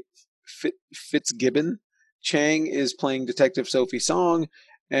Larry Fitzgibbon. Chang is playing Detective Sophie Song,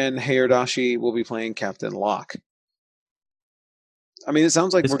 and Hayardashi will be playing Captain Locke. I mean, it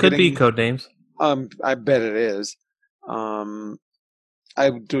sounds like this could be code names. I bet it is. I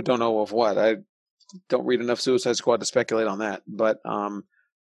don't know of what. I don't read enough Suicide Squad to speculate on that, but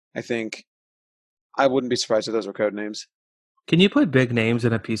I think I wouldn't be surprised if those were code names. Can you put big names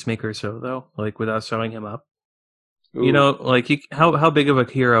in a Peacemaker show though, like without showing him up? Ooh. Like how big of a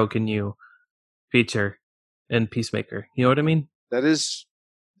hero can you feature in Peacemaker? You know what I mean? That is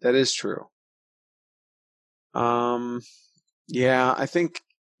true. Yeah, I think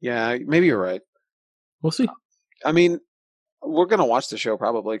maybe you're right. We'll see. I mean, we're gonna watch the show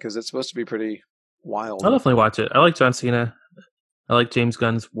probably because it's supposed to be pretty wild. I'll definitely watch it. I like John Cena. I like James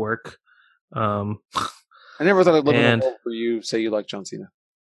Gunn's work. I never thought I'd live in a world where you say you like John Cena.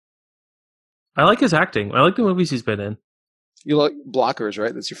 I like his acting. I like the movies he's been in. You like Blockers,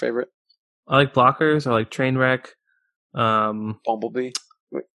 right? That's your favorite? I like Blockers. I like Trainwreck. Bumblebee.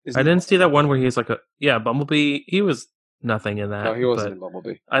 I didn't see that one where he's like Bumblebee. He was nothing in that. No, he wasn't in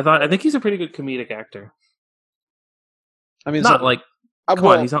Bumblebee. I think he's a pretty good comedic actor. I mean, not like come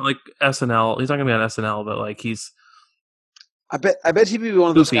on, he's not like SNL. He's not gonna be on SNL, but like he's. I bet he'd be one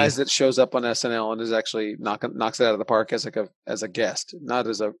of those guys that shows up on SNL and is actually knocks it out of the park as a guest, not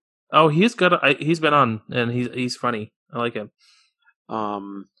as a. Oh, he's good. He's been on, and he's funny. I like him.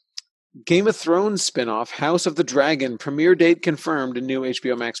 Game of Thrones spinoff House of the Dragon premiere date confirmed in new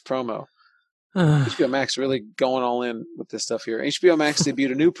HBO Max promo. HBO Max really going all in with this stuff here. HBO Max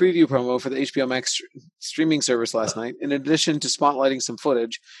debuted a new preview promo for the HBO Max streaming service last night. In addition to spotlighting some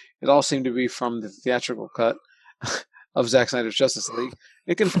footage, it all seemed to be from the theatrical cut of Zack Snyder's Justice League.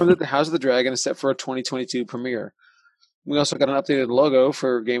 It confirmed that the House of the Dragon is set for a 2022 premiere. We also got an updated logo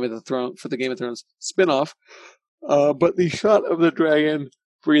for the Game of Thrones spinoff, but the shot of the dragon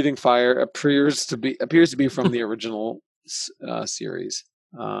breathing fire appears to be from the original series.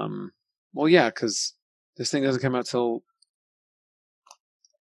 Well, yeah, because this thing doesn't come out till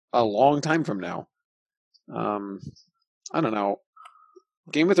a long time from now. I don't know.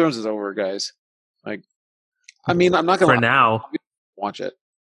 Game of Thrones is over, guys. Like, I mean, I'm not gonna now watch it,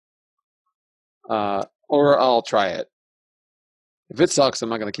 or I'll try it. If it sucks, I'm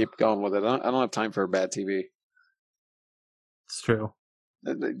not gonna keep going with it. I don't have time for bad TV. It's true.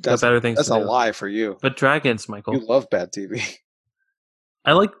 That's better things. That's a lie for you. But dragons, Michael. You love bad TV.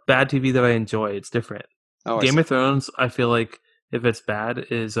 I like bad TV that I enjoy. It's different. Game of Thrones, I feel like if it's bad,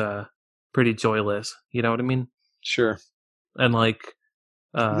 is pretty joyless. You know what I mean? Sure. And like,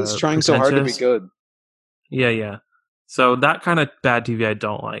 it's trying so hard to be good. Yeah. So that kind of bad TV I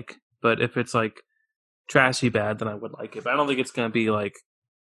don't like. But if it's like trashy bad, then I would like it. But I don't think it's gonna be like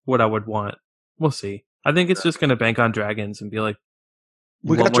what I would want. We'll see. I think it's just gonna bank on dragons and be like,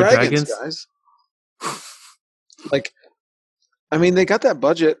 we got dragons, guys. Like, I mean, they got that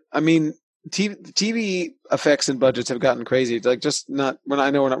budget. I mean, TV effects and budgets have gotten crazy. It's like just not when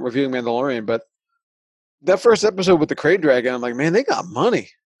I know we're not reviewing Mandalorian, but that first episode with the Krayt Dragon, I'm like, man, they got money.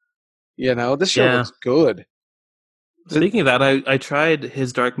 This show Yeah. looks good. Speaking of that, I tried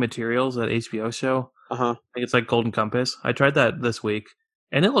his Dark Materials, that HBO show. Uh-huh. I think it's like Golden Compass. I tried that this week,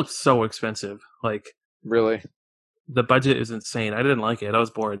 and it looks so expensive. Like, Really? the budget is insane. I didn't like it. I was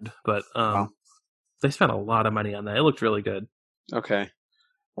bored, but Wow. they spent a lot of money on that. It looked really good. Okay.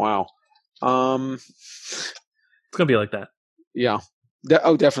 Wow. It's gonna be like that. Yeah.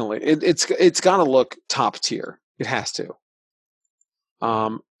 Definitely. It's got to look top tier. It has to.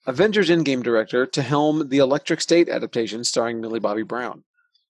 Avengers Endgame director to helm the Electric State adaptation starring Millie Bobby Brown.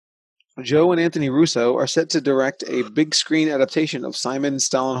 Joe and Anthony Russo are set to direct a big screen adaptation of Simon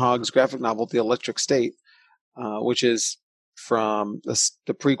Stålenhag's graphic novel, The Electric State, which is from the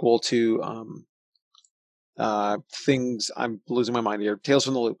prequel to things. I'm losing my mind here. Tales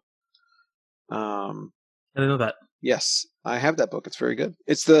from the Loop. I didn't know that. Yes, I have that book. It's very good.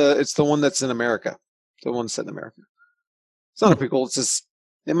 It's the one that's in America. The one set in America. It's not a prequel. It's just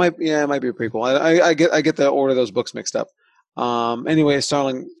it might be a prequel. I get the order of those books mixed up. Anyway,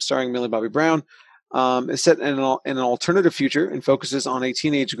 starring Millie Bobby Brown. Is set in an alternative future and focuses on a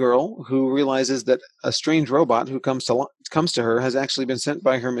teenage girl who realizes that a strange robot who comes to her has actually been sent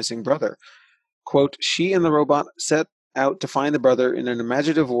by her missing brother. Quote, she and the robot set out to find the brother in an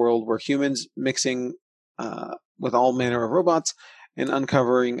imaginative world where humans mixing with all manner of robots and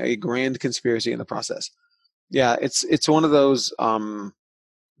uncovering a grand conspiracy in the process. Yeah, it's one of those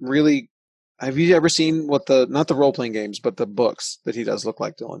really. Have you ever seen what not the role playing games, but the books that he does look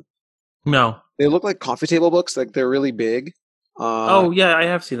like, Dylan? No. They look like coffee table books, like they're really big. Oh yeah, I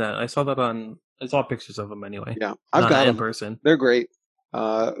have seen that. I saw pictures of them anyway. Yeah, I've got them in person. They're great.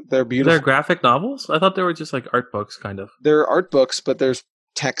 They're beautiful. They're graphic novels? I thought they were just like art books, kind of. They're art books, but there's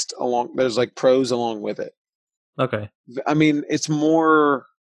text there's like prose along with it. Okay. I mean, it's more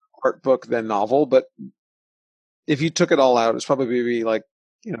art book than novel, but if you took it all out, it's probably like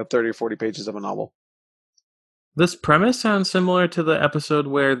 30 or 40 pages of a novel. This premise sounds similar to the episode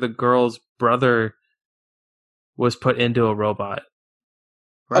where the girl's brother was put into a robot.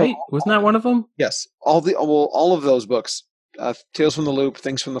 Right? Wasn't that one of them? Yes. All of those books, Tales from the Loop,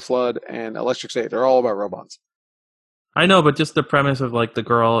 Things from the Flood, and Electric State, they're all about robots. I know, but just the premise of like the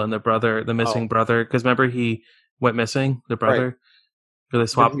girl and the brother, the missing brother, because remember he went missing, the brother? Because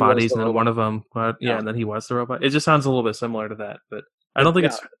they swapped bodies, and then one of them, and then he was the robot. It just sounds a little bit similar to that, but I don't think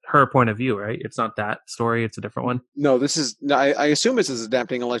it's her point of view, right? It's not that story; it's a different one. No, this is. I assume it's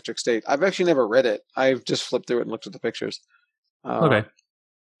adapting Electric State. I've actually never read it. I've just flipped through it and looked at the pictures. Okay,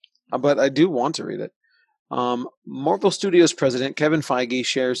 but I do want to read it. Marvel Studios president Kevin Feige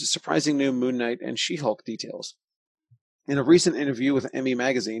shares surprising new Moon Knight and She-Hulk details. In a recent interview with Emmy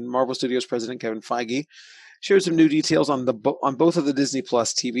Magazine, Marvel Studios president Kevin Feige shared some new details on both of the Disney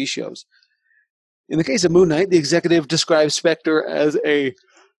Plus TV shows. In the case of Moon Knight, the executive describes Spectre as a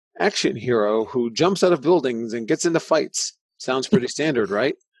action hero who jumps out of buildings and gets into fights. Sounds pretty standard,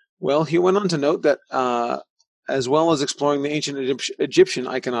 right? Well, he went on to note that as well as exploring the ancient Egyptian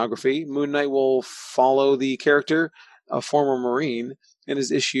iconography, Moon Knight will follow the character, a former Marine, in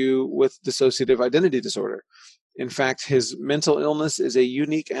his issue with dissociative identity disorder. In fact, his mental illness is a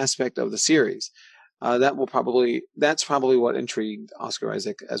unique aspect of the series. That's probably what intrigued Oscar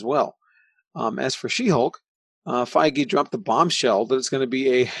Isaac as well. As for She-Hulk, Feige dropped the bombshell that it's going to be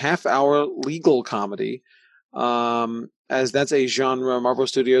a half-hour legal comedy, as that's a genre Marvel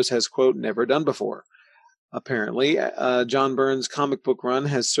Studios has, quote, never done before. Apparently, John Byrne's comic book run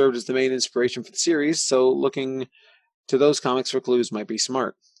has served as the main inspiration for the series, so looking to those comics for clues might be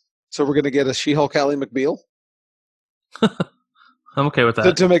smart. So we're going to get a She-Hulk Ally McBeal? I'm okay with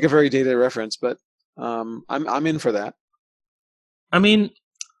that. To make a very dated reference, but I'm in for that. I mean,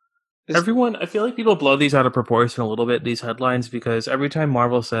 I feel like people blow these out of proportion a little bit, these headlines, because every time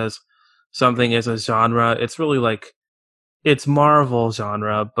Marvel says something is a genre, it's really like, it's Marvel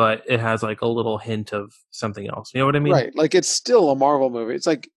genre, but it has like a little hint of something else. You know what I mean? Right. Like, it's still a Marvel movie. It's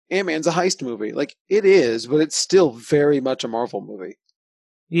like Ant-Man's a heist movie. Like, it is, but it's still very much a Marvel movie.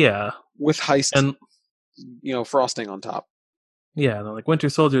 Yeah. With heist and frosting on top. Yeah, like Winter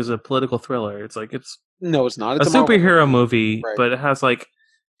Soldier is a political thriller. It's like no, it's not. It's a superhero movie, right. But it has like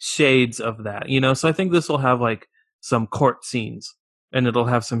shades of that, So I think this will have like some court scenes, and it'll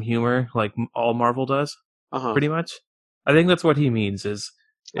have some humor, like all Marvel does, pretty much. I think that's what he means. Is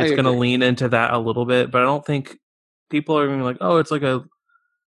it's going to lean into that a little bit, but I don't think people are going to be like, oh, it's like a,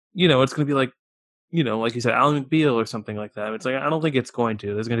 it's going to be like, like you said, Ally McBeal or something like that. It's like I don't think it's going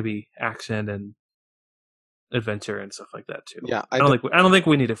to. There's going to be action and adventure and stuff like that too. Yeah, I don't think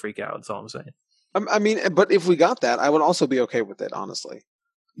we need to freak out. That's all I'm saying. I mean, but if we got that, I would also be okay with it, honestly.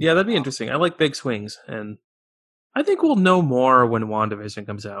 Yeah, that'd be interesting. I like big swings, and I think we'll know more when WandaVision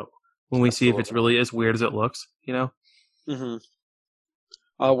comes out, when we see if it's really as weird as it looks. Mm-hmm.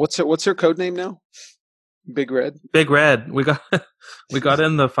 What's her code name now? Big Red. Big Red. We got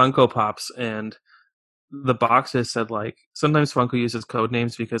in the Funko Pops, and the boxes said like sometimes Funko uses code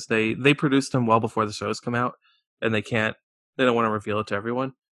names because they produced them well before the shows come out, and they don't want to reveal it to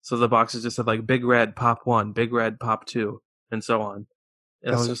everyone. So the boxes just said like Big Red Pop 1, Big Red Pop 2, and so on.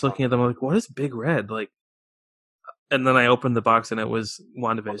 And I was just looking at them like, what is Big Red? Like, and then I opened the box and it was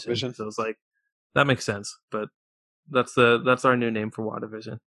WandaVision. So I was like, that makes sense. But that's our new name for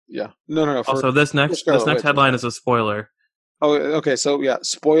WandaVision. Yeah. No. Also, this next headline is a spoiler. Oh, okay. So yeah,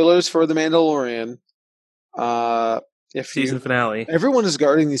 spoilers for The Mandalorian. Season finale. Everyone is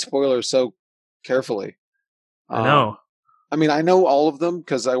guarding these spoilers so carefully. I know. I mean, I know all of them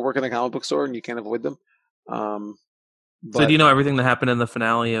because I work in a comic book store and you can't avoid them. So do you know everything that happened in the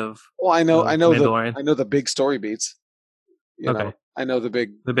finale of? Well, I know Mandalorian? I know the big story beats. You know, I know the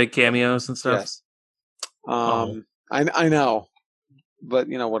big cameos and stuff. Yes. I know, but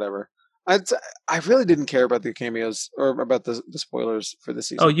whatever. I really didn't care about the cameos or about the spoilers for this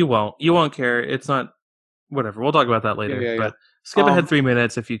season. Oh, you won't. You won't care. It's not. Whatever. We'll talk about that later. Yeah. But skip ahead 3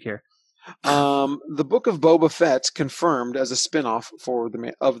 minutes if you care. The Book of Boba Fett confirmed as a spin-off of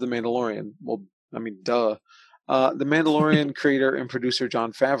The Mandalorian. Well, I mean, duh. The Mandalorian creator and producer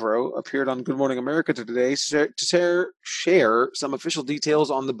Jon Favreau appeared on Good Morning America today to share some official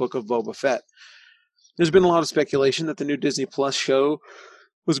details on the Book of Boba Fett. There's been a lot of speculation that the new Disney Plus show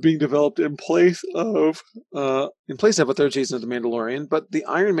was being developed in place of a third season of The Mandalorian, but the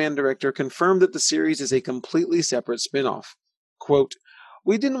Iron Man director confirmed that the series is a completely separate spin-off. Quote,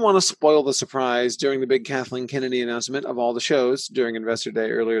 "We didn't want to spoil the surprise during the big Kathleen Kennedy announcement of all the shows during Investor Day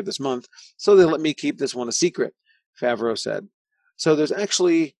earlier this month, so they let me keep this one a secret," Favreau said. So this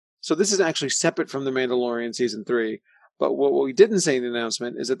is actually separate from The Mandalorian Season 3, but what we didn't say in the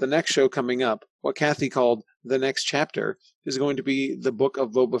announcement is that the next show coming up, what Kathy called The Next Chapter, is going to be The Book of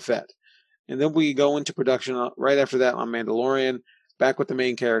Boba Fett. And then we go into production right after that on Mandalorian, back with the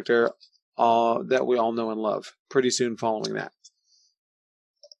main character that we all know and love, pretty soon following that.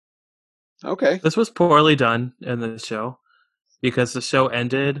 Okay. This was poorly done in the show because the show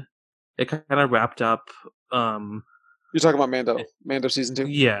ended. It kind of wrapped up. You're talking about Mando Season 2?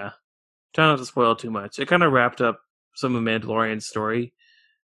 Yeah. Try not to spoil too much. It kind of wrapped up some of Mandalorian's story,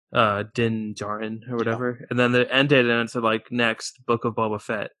 Din Djarin or whatever, and then it ended and it said like next Book of Boba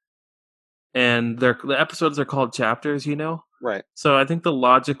Fett, and the episodes are called chapters, right? So I think the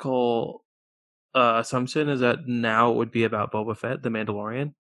logical assumption is that now it would be about Boba Fett, the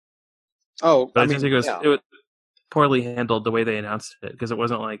Mandalorian. Oh, but I think it was poorly handled the way they announced it because it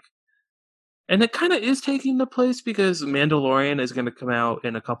wasn't like, and it kind of is taking the place because Mandalorian is going to come out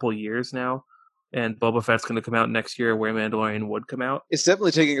in a couple years now. And Boba Fett's going to come out next year where Mandalorian would come out. It's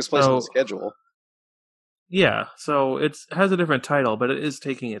definitely taking its place on the schedule. Yeah, so it has a different title, but it is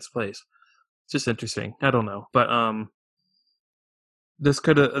taking its place. It's just interesting. I don't know. But I think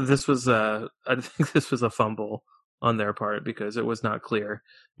this was a fumble on their part because it was not clear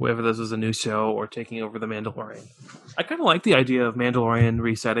whether this was a new show or taking over the Mandalorian. I kind of like the idea of Mandalorian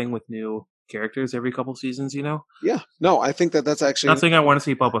resetting with new characters every couple seasons, Yeah. No, I think that's actually... Not saying I want to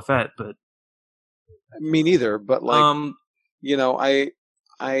see Boba Fett, but... Me neither, but like, I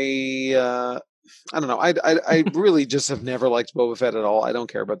don't know. I really just have never liked Boba Fett at all. I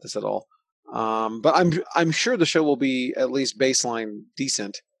don't care about this at all. But I'm sure the show will be at least baseline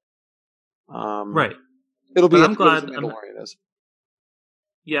decent. Right. It'll be. I'm glad. Mandalorian is.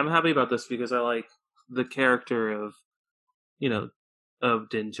 Yeah, I'm happy about this because I like the character of, of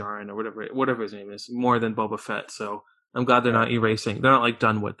Din Djarin or whatever his name is more than Boba Fett. So I'm glad they're not erasing. They're not like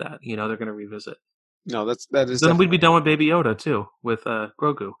done with that. They're going to revisit. No, that is. Then we'd be done with Baby Yoda too, with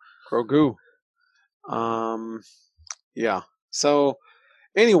Grogu. Yeah. So,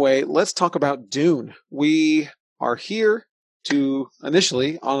 anyway, let's talk about Dune. We are here to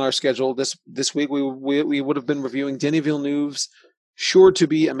initially on our schedule this week. We would have been reviewing Denis Villeneuve's sure to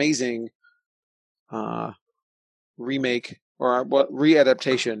be amazing remake or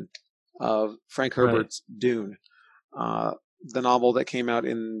readaptation of Frank Herbert's Dune. The novel that came out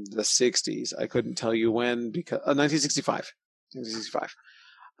in the 60s. I couldn't tell you when because 1965.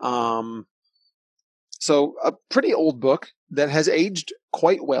 1965. So a pretty old book that has aged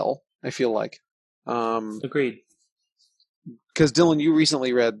quite well, I feel like. Agreed. Because Dylan, you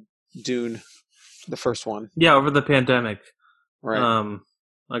recently read Dune, the first one. Yeah, over the pandemic. Right.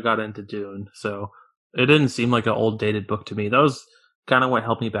 I got into Dune, so It didn't seem like an old dated book to me. That was kind of what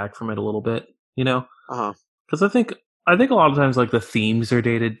helped me back from it a little bit, you know? Uh huh. Because I think a lot of times like the themes are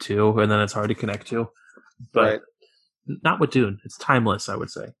dated too, and then it's hard to connect to. But Right. not with Dune. It's timeless, I would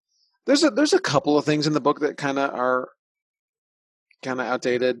say. There's a couple of things in the book that kind of are kind of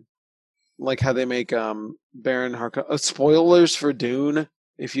outdated, like how they make Baron Harkonnen. Spoilers for Dune.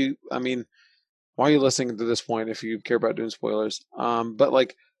 If you, I mean, why are you listening to this point if you care about Dune spoilers? But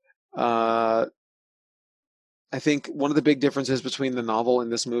like, uh, I think one of the big differences between the novel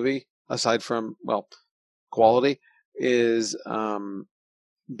and this movie, aside from well, quality, is Baron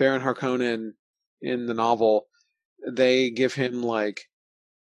Harkonnen in the novel. They give him like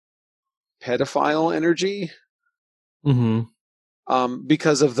pedophile energy Mm-hmm.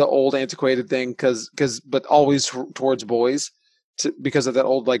 because of the old antiquated thing, but always towards boys, because of that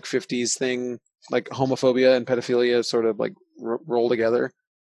old like 50s thing, like homophobia and pedophilia sort of like roll together,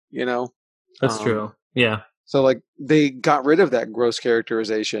 you know. That's Um, true. Yeah. so like they got rid of that gross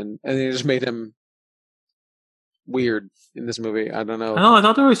characterization and they just made him weird in this movie. I don't know, I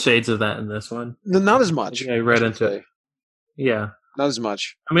thought there were shades of that in this one. not as I much. think I I read should into it. say Yeah. not as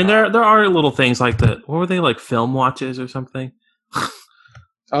much. I mean, there are little things like that. What were they like? Film watches or something?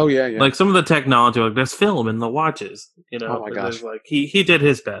 Oh yeah, yeah. Like some of the technology, like there's film in the watches. Oh my And there's gosh. like he did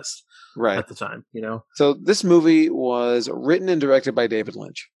his best Right. at the time. You know. So this movie was written and directed by David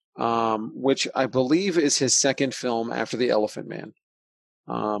Lynch, which I believe is his second film after The Elephant Man.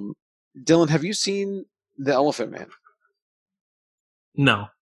 Dylan, have you seen The Elephant Man? No,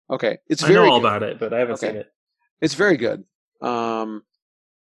 Okay, it's I know very all good. about it, but I haven't Okay, seen it. it's very good.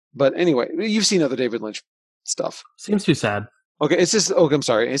 But anyway, you've seen other David Lynch stuff. Seems too sad. Okay, it's just. Oh, I'm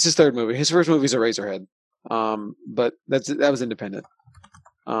sorry. It's his third movie. His first movie is Eraserhead. But that was independent.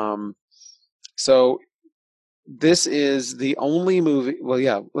 Um, so this is the only movie. Well,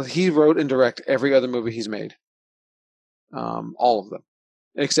 yeah, he wrote and directed every other movie he's made. All of them,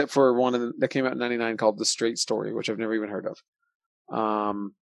 except for one that came out in '99 called The Straight Story, which I've never even heard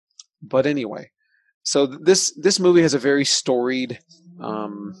of. But anyway, so this movie has a very storied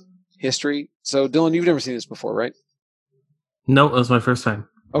history. So Dylan, you've never seen this before, right? No, it was my first time.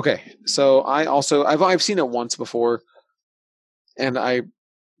 Okay, so I've seen it once before, and I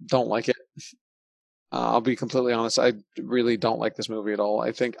don't like it. I'll be completely honest. I really don't like this movie at all.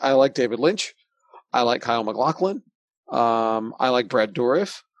 I think I like David Lynch. I like Kyle MacLachlan. I like Brad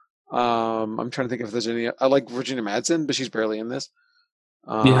Dourif. I'm trying to think if there's any. I like Virginia Madsen, but she's barely in this.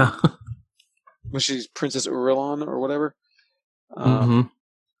 Yeah. When she's Princess Urulon or whatever. Mm-hmm.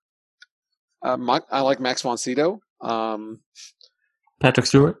 I like Max von Sydow. Patrick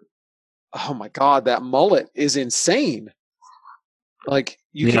Stewart. Oh my god, that mullet is insane. Like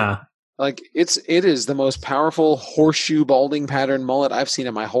you can Yeah. like it is the most powerful horseshoe balding pattern mullet I've seen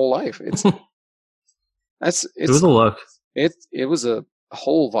in my whole life. It was a look. it was a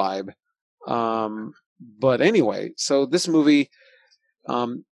whole vibe. But anyway, so this movie,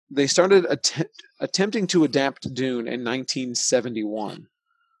 they started attempting to adapt Dune in 1971.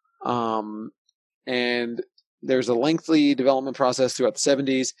 And there's a lengthy development process throughout the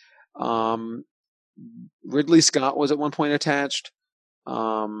 70s. Ridley Scott was at one point attached,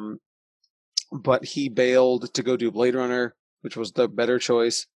 but he bailed to go do Blade Runner, which was the better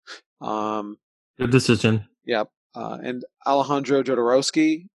choice. Good decision. Yeah. And Alejandro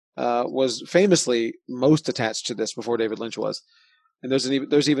Jodorowsky was famously most attached to this before David Lynch was. And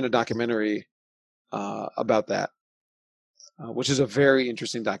there's even a documentary about that, which is a very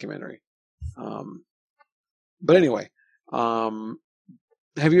interesting documentary. But anyway, have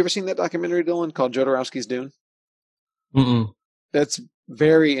you ever seen that documentary, Dylan, called Jodorowsky's Dune? Mm-mm. That's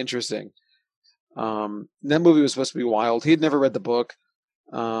very interesting. That movie was supposed to be wild. He had never read the book.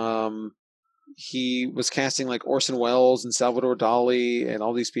 He was casting like Orson Welles and Salvador Dali and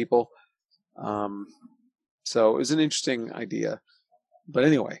all these people. So it was an interesting idea. But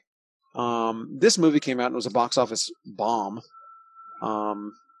anyway, this movie came out and was a box office bomb.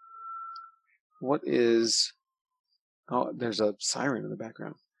 What is... Oh, there's a siren in the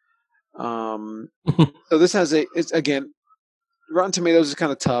background. So this has it's again, Rotten Tomatoes is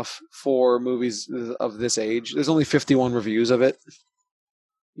kind of tough for movies of this age. There's only 51 reviews of it.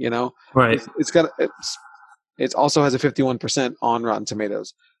 You know, Right. It also has a 51% on Rotten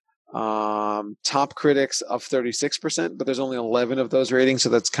Tomatoes. Top critics of 36%, but there's only 11 of those ratings, so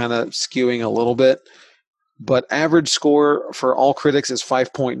that's kind of skewing a little bit. But average score for all critics is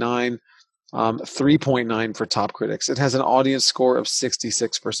 5.9, 3.9 for top critics. It has an audience score of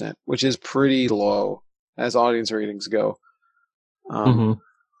 66%, which is pretty low as audience ratings go.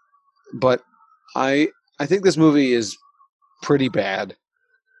 But I think this movie is pretty bad.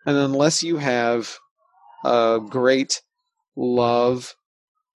 And unless you have a great love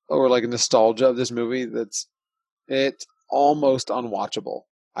or like a nostalgia of this movie that's it's almost unwatchable,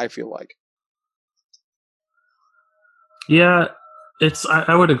 I feel like. Yeah,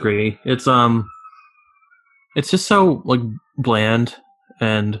 I would agree. It's just so like bland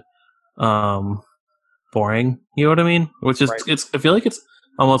and boring. You know what I mean? Which is Right. it's I feel like it's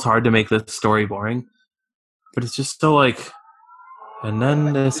almost hard to make this story boring, but it's just so like, and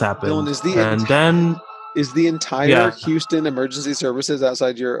then this Dylan, happened, and then is the entire yeah, Houston emergency services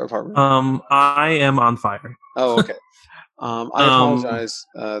outside your apartment? I am on fire. Oh, okay. I Um, apologize.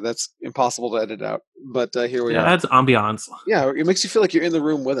 That's impossible to edit out, but here we yeah, it are. adds ambiance. Yeah, it makes you feel like you're in the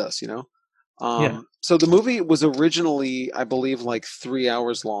room with us, you know? Yeah. So the movie was originally, I believe, like 3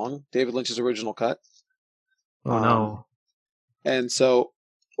 hours long, David Lynch's original cut. Oh Um, no. and so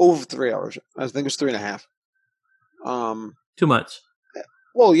over 3 hours. I think it was 3.5. Um, Too much.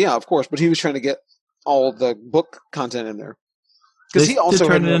 well, yeah, of course, but he was trying to get all the book content in there. They Because he did also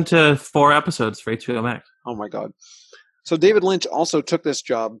turn had it into 4 episodes for HBO Max. oh my God. So David Lynch also took this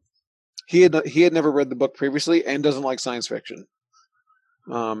job. He had never read the book previously and doesn't like science fiction.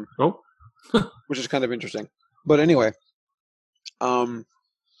 Oh, Which is kind of interesting. But anyway, um,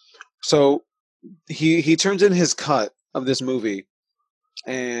 so he turns in his cut of this movie,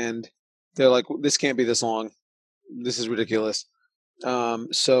 and they're like, "This can't be this long. This is ridiculous."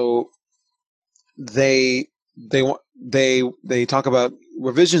 So they talk about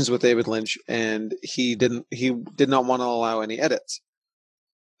revisions with David Lynch, and he did not want to allow any edits.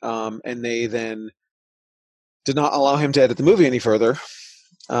 And they then did not allow him to edit the movie any further,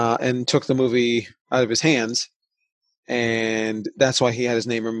 and took the movie out of his hands. And that's why he had his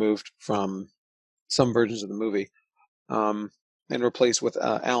name removed from some versions of the movie, and replaced with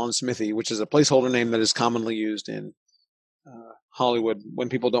Alan Smithy, which is a placeholder name that is commonly used in Hollywood when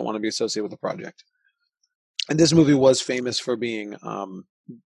people don't want to be associated with the project. And this movie was famous for being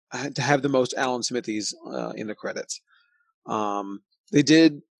to have the most Alan Smithies in the credits.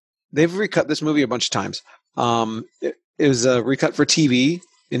 They've recut this movie a bunch of times. It was a recut for TV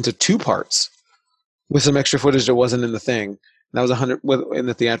into 2 parts with some extra footage that wasn't in the thing. That was 100 in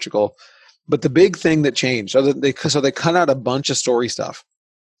the theatrical. But the big thing that changed, so they cut out a bunch of story stuff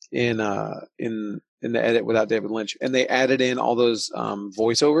in the edit without David Lynch, and they added in all those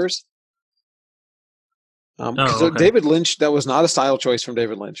voiceovers. Because okay. David Lynch, that was not a style choice from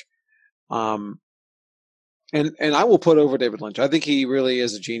David Lynch. And I will put over David Lynch. I think he really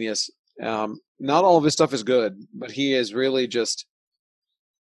is a genius. Not all of his stuff is good, but he is really just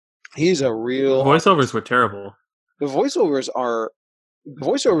he's a real Voiceovers were terrible. The voiceovers are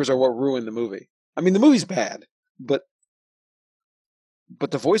what ruined the movie. I mean, the movie's bad, but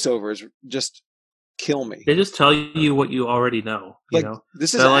the voiceovers just kill me. They just tell you what you already know. You know,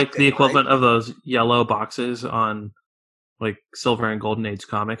 this is they're acting, like the equivalent right? of those yellow boxes on like Silver and Golden Age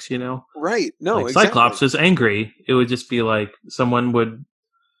comics. You know, Right? No, like exactly. Cyclops is angry. It would just be like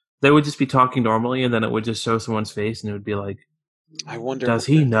they would just be talking normally, and then it would just show someone's face, and it would be like, I wonder. does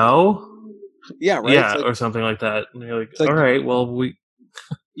he know? Yeah, right. Yeah, or something like that. And you're like, like all right, well,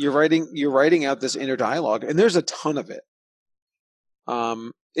 you're writing out this inner dialogue, and there's a ton of it.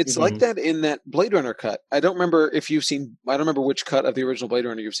 It's like that in that Blade Runner cut. I don't remember which cut of the original Blade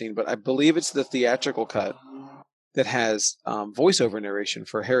Runner you've seen, but I believe it's the theatrical cut that has voiceover narration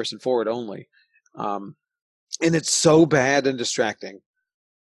for Harrison Ford only. And it's so bad and distracting.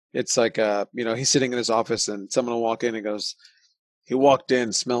 It's like, he's sitting in his office and someone will walk in and goes, he walked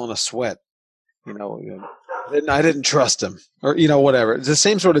in smelling a sweat. I didn't trust him, or whatever. It's the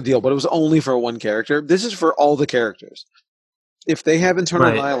same sort of deal, but it was only for one character. This is for all the characters. If they have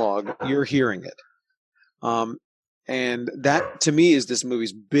internal dialogue, you're hearing it. And that to me is this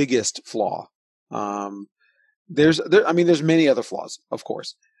movie's biggest flaw. There's many other flaws, of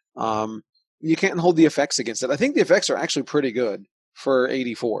course. You can't hold the effects against it. I think the effects are actually pretty good for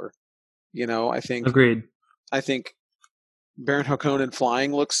 84. I think agreed. I think Baron Harkonnen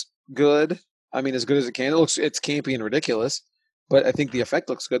flying looks good. I mean, as good as it can. It's campy and ridiculous, but I think the effect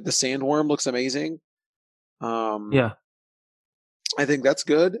looks good. The sandworm looks amazing. Yeah. I think that's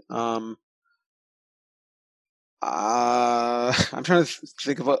good. I'm trying to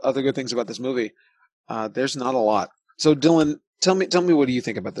think of other good things about this movie. There's not a lot. So Dylan, tell me what do you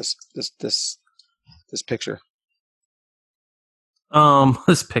think about this picture?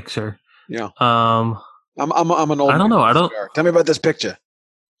 This picture. Yeah. I'm an old. I don't know. I don't. Tell me about this picture.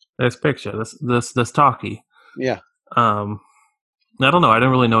 This picture. This talkie. Yeah. I don't know. I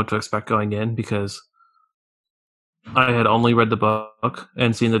didn't really know what to expect going in because I had only read the book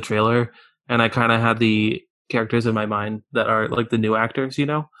and seen the trailer, and I kind of had the characters in my mind that are like the new actors,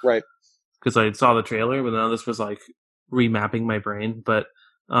 Right. because I saw the trailer, but now this was like remapping my brain. But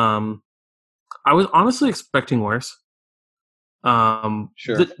um, I was honestly expecting worse.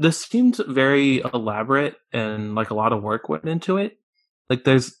 Sure. This seemed very elaborate and like a lot of work went into it. Like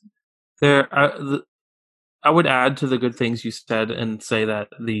there, I would add to the good things you said and say that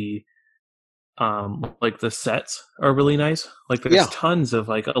the like the sets are really nice. Like there's Yeah. tons of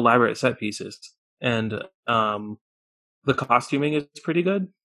like elaborate set pieces, and the costuming is pretty good.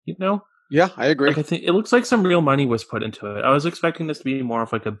 You know, Yeah, I agree. like I think it looks like some real money was put into it. I was expecting this to be more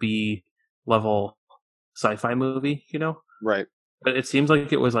of like a B level sci-fi movie, you know, Right. but it seems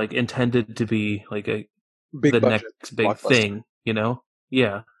like it was like intended to be like Big the budget next big blockbuster. thing, you know?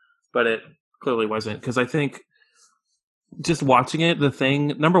 Yeah, but it clearly wasn't because I think just watching it, the thing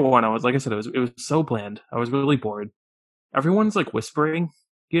number one, I was like I said, it was so bland. I was really bored. Everyone's like whispering,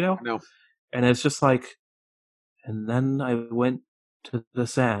 you know, I know. and it's just like, and then I went to the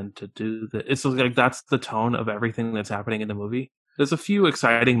sand to do the. It's like that's the tone of everything that's happening in the movie. There's a few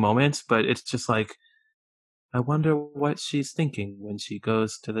exciting moments, but it's just like I wonder what she's thinking when she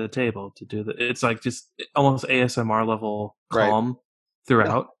goes to the table to do the. It's like just almost ASMR level Right. calm Yeah.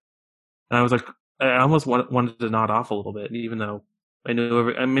 throughout, and I was like, I almost wanted to nod off a little bit, even though I knew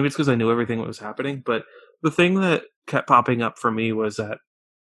and maybe it's because I knew everything that was happening. But the thing that kept popping up for me was that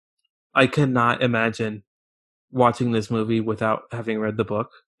I cannot imagine watching this movie without having read the book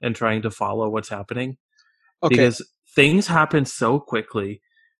and trying to follow what's happening Okay. because things happen so quickly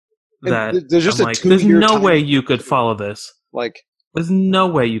And that there's just I'm a like, there's 2 year no time way difference you could too. follow this. Like, There's no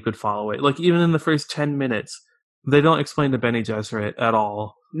way you could follow it. Like even in the first 10 minutes, they don't explain the Benny Gesserit at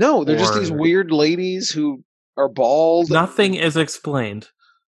all, no, they're just these or weird ladies who are bald. nothing is explained.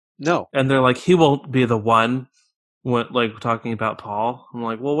 No. And they're like, he won't be the one when like talking about Paul. I'm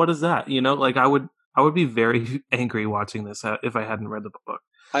like, well, what is that? You know, like I would be very angry watching this if I hadn't read the book.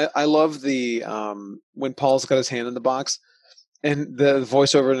 I love the when Paul's got his hand in the box and the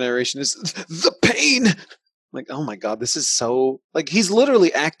voiceover narration is the pain. Like, oh my god, this is so like he's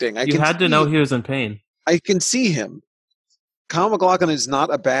literally acting. You had to know he was in pain. I can see him. Kyle MacLachlan is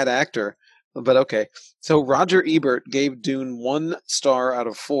not a bad actor, but okay. So Roger Ebert gave Dune 1 star out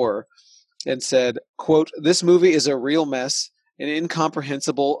of 4 and said, quote, "This movie is a real mess, an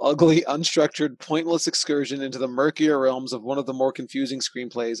incomprehensible, ugly, unstructured, pointless excursion into the murkier realms of one of the more confusing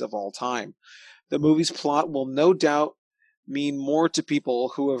screenplays of all time. The movie's plot will no doubt mean more to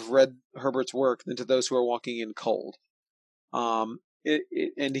people who have read Herbert's work than to those who are walking in cold."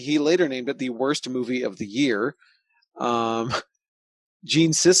 And he later named it the worst movie of the year. Um,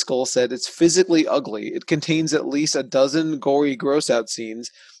 Gene Siskel said it's physically ugly. It contains at least a dozen gory, gross-out scenes,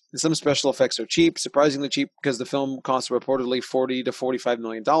 and some special effects are cheap, surprisingly cheap because the film cost reportedly $40 to $45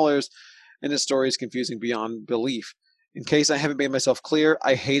 million, and its story is confusing beyond belief. In case I haven't made myself clear,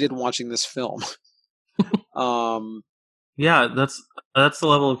 I hated watching this film. um, Yeah, that's the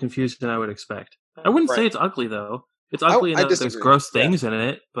level of confusion I would expect. I wouldn't right. say it's ugly though. It's ugly in I that there's disagree. gross Yeah. things in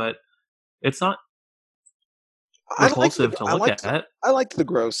it, but it's not I liked repulsive to look at. I liked the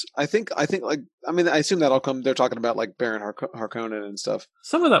gross. I think like I mean I assume that'll come. They're talking about like Baron Harkonnen and stuff.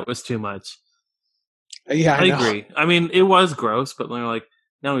 Some of that was too much. Yeah, I I know. agree. I mean, it was gross, but they're like,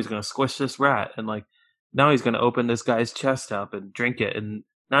 now he's gonna squish this rat, and like, now he's gonna open this guy's chest up and drink it, and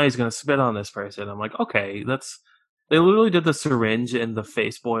now he's gonna spit on this person. I'm like, okay, that's. They literally did the syringe and the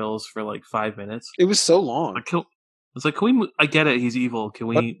face boils for like 5 minutes. It was so long. It's like, can we? I get it. He's evil. Can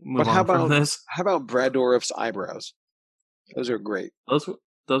we move how on from about this? how about Brad Dourif's eyebrows? Those are great. Those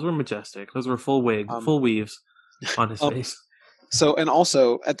were majestic. Those were full wig, Um, full weaves on his um, face. so and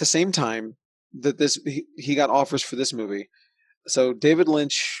also at the same time that he got offers for this movie. So David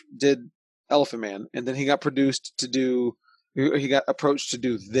Lynch did Elephant Man, and then he got produced to do. He got approached to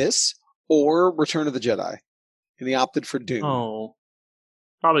do this or Return of the Jedi, and he opted for Dune. Oh,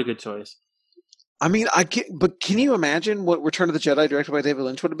 probably a good choice. I mean, but can you imagine what Return of the Jedi, directed by David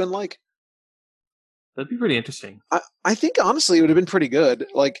Lynch, would have been like? That'd be pretty interesting. I think honestly it would have been pretty good.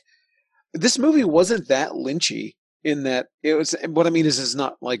 Like this movie wasn't that Lynchy in that it was. What I mean is, it's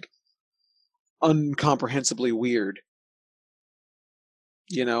not like uncomprehensibly weird.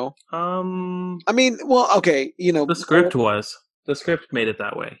 You know. I mean, well, okay. You know, the script made it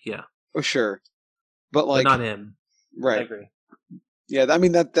that way. Yeah, for sure, but but like, not him. right? I agree. Yeah, I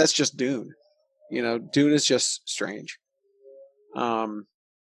mean that's just Dune. You know, Dune is just strange.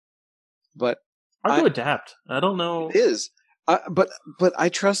 But Hard to adapt. I don't know. It is. But I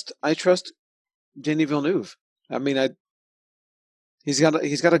trust Denis Villeneuve. I mean, he's got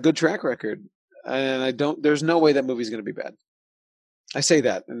a good track record, and I don't. There's no way that movie's going to be bad. I say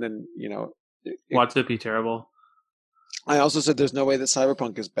that, and then you know, Watch it be terrible. I also said there's no way that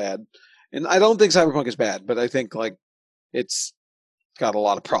Cyberpunk is bad, And I don't think Cyberpunk is bad, but I think like it's got a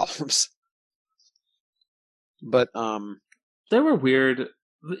lot of problems. But They were weird.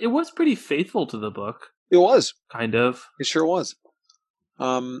 It was pretty faithful to the book, it was. kind of. It sure was.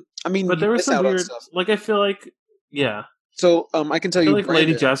 I mean, But you there was miss some out on weird. stuff. Like I feel like, yeah, So I can tell I feel you, like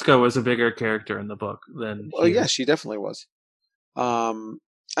Lady Brandon. Jessica was a bigger character in the book than. Well, here. yeah, she definitely was. And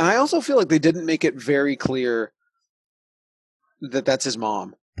I also feel like they didn't make it very clear that that's his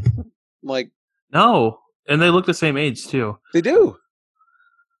mom. Like No, and they look the same age too. they do.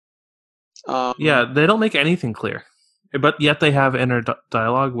 Yeah, they don't make anything clear, but yet they have inner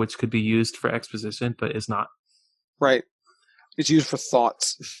dialogue, which could be used for exposition, but is not. Right. It's used for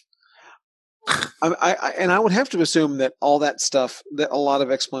thoughts. And I would have to assume that all that stuff, that a lot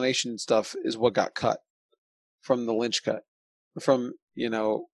of explanation stuff, is what got cut from the Lynch cut, from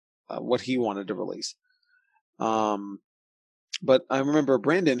what he wanted to release. But I remember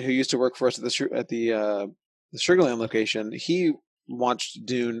Brandon, who used to work for us at the Sugarland location. He watched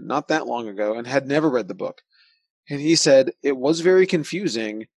Dune not that long ago and had never read the book, and he said it was very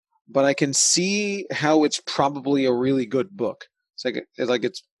confusing, but I can see how it's probably a really good book.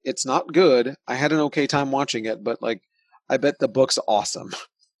 It's not good. I had an okay time watching it, but like I bet the book's awesome.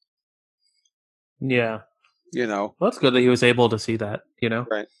 Yeah, Well, that's good that he was able to see that.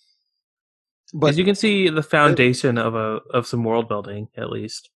 Right. Because you can see the foundation of some world building, at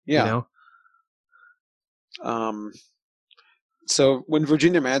least. Yeah. So when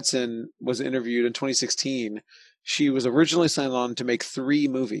Virginia Madsen was interviewed in 2016, she was originally signed on to make 3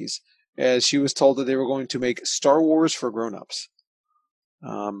 movies, as she was told that they were going to make Star Wars for grown-ups.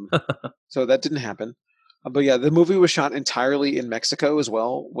 So that didn't happen. But yeah, the movie was shot entirely in Mexico as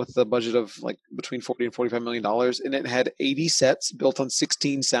well, with the budget of like between $40 and $45 million, and it had 80 sets built on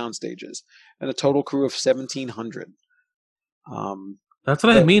 16 sound stages and a total crew of 1,700. That's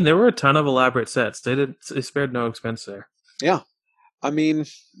what I mean. There were a ton of elaborate sets. They spared no expense there. Yeah, I mean,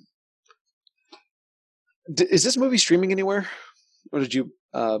 is this movie streaming anywhere, or did you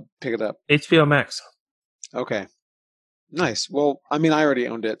pick it up? HBO Max. Okay, nice. Well, I mean, I already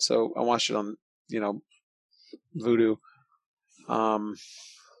owned it, so I watched it on Vudu.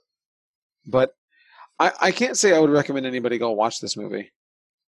 But I can't say I would recommend anybody go watch this movie.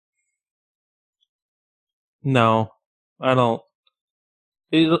 No, I don't.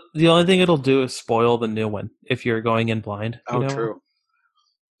 The only thing it'll do is spoil the new one if you're going in blind. True.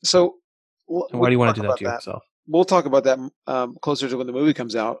 So, why do you want to do that to yourself? We'll talk about that closer to when the movie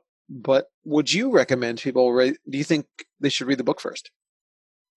comes out. But would you recommend people do you think they should read the book first?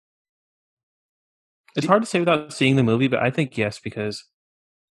 It's hard to say without seeing the movie, but I think yes, because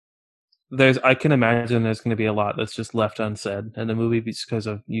I can imagine there's going to be a lot that's just left unsaid in the movie because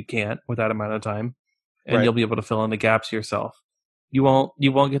of you can't with that amount of time, and you'll be able to fill in the gaps yourself. You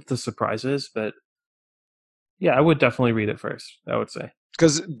won't get the surprises, but yeah, I would definitely read it first. I would say,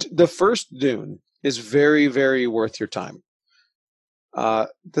 because the first Dune is very, very worth your time. The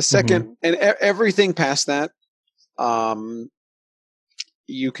second and everything past that,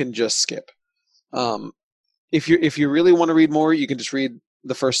 you can just skip. If you really want to read more, you can just read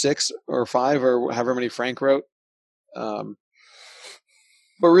the first 6 or 5 or however many Frank wrote.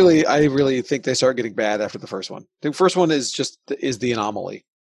 But really, I really think they start getting bad after the first one. The first one is the anomaly.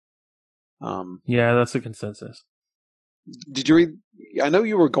 Yeah, that's the consensus. Did you read? I know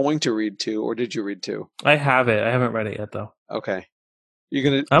you were going to read 2, or did you read 2? I have it. I haven't read it yet, though. Okay. You're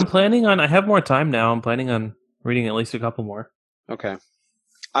gonna. I'm planning on. I have more time now. I'm planning on reading at least a couple more. Okay.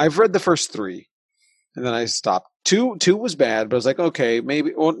 I've read the first 3, and then I stopped. 2 was bad, but I was like, okay,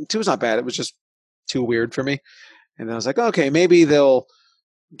 maybe. Well, 2 was not bad. It was just too weird for me. And then I was like, okay, maybe they'll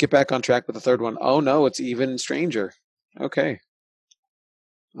get back on track with the 3rd one. Oh no, it's even stranger. Okay.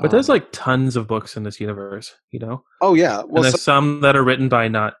 But there's like tons of books in this universe, Oh yeah. Well, and there's some that are written by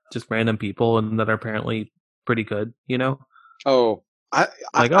not just random people and that are apparently pretty good, Oh,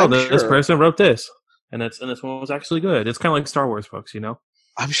 this person wrote this, and this one was actually good. It's kind of like Star Wars books,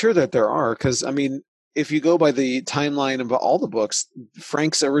 I'm sure that there are, because I mean, if you go by the timeline of all the books,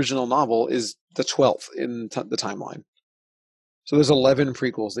 Frank's original novel is the 12th in the timeline. So there's 11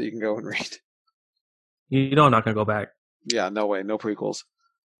 prequels that you can go and read. I'm not going to go back. Yeah, no way, no prequels.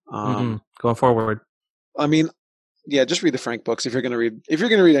 Going forward. I mean, yeah, just read the Frank books if you're going to read. If you're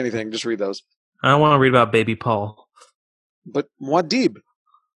going to read anything, just read those. I don't want to read about Baby Paul. But Muad'Dib.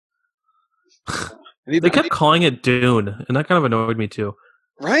 They kept calling it Dune, and that kind of annoyed me too.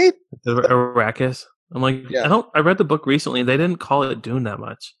 Right? Arrakis. I'm like, yeah. I read the book recently, and they didn't call it Dune that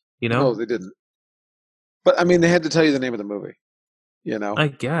much. No, they didn't. But I mean, they had to tell you the name of the movie. I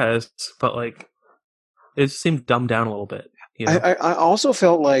guess, but like, it seemed dumbed down a little bit. I also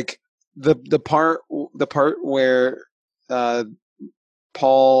felt like the part where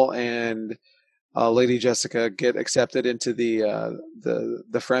Paul and Lady Jessica get accepted into the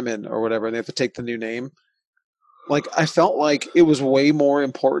Fremen or whatever, and they have to take the new name. Like, I felt like it was way more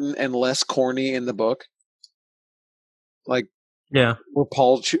important and less corny in the book. Like, Yeah.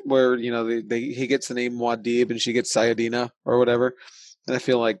 where he gets the name Muad'Dib and she gets Sayadina or whatever, and I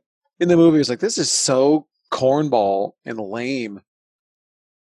feel like in the movie it's like, this is so cornball and lame.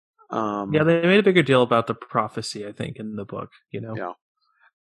 Yeah, they made a bigger deal about the prophecy, I think, in the book. Yeah.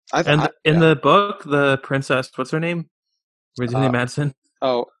 In the book, the princess, what's her name? Virginia Madsen.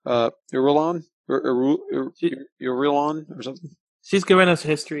 Oh, Irulan? Irulan or something? She's given us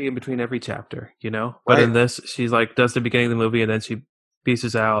history in between every chapter, But Right. in this, she's like, does the beginning of the movie, and then she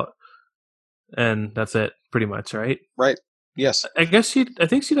pieces out, and that's it, pretty much, right? Right. Yes. I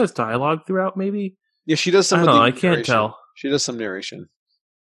think she does dialogue throughout, maybe? Yeah, she does some I of don't the know, I narration. can't tell. She does some narration.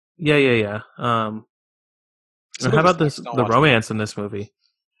 Yeah. And how about the romance in this movie?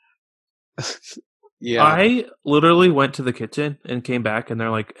 Yeah. I literally went to the kitchen and came back, and they're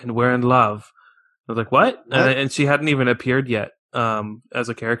like, and we're in love. I was like, what? And she hadn't even appeared yet as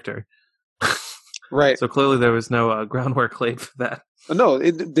a character. Right. So clearly there was no groundwork laid for that. No,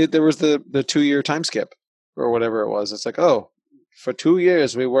 there was the 2-year time skip or whatever it was. It's like, oh, for 2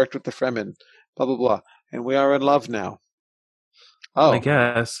 years we worked with the Fremen, blah, blah, blah, and we are in love now. Oh. I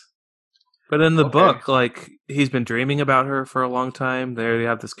guess. But in the book, like, he's been dreaming about her for a long time. They already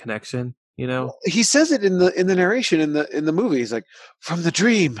have this connection, Well, he says it in the narration in the movie. He's like, from the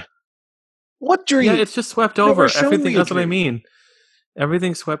dream. What dream? Yeah, it's just swept over. Everything. That's what I dream. mean.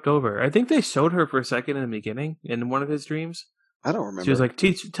 Everything's swept over. I think they showed her for a second in the beginning in one of his dreams. I don't remember. She was like,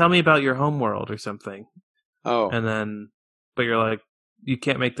 tell me about your home world or something. Oh. And then, but you're like, you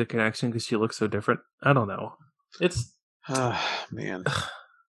can't make the connection because she looks so different. I don't know. It's man.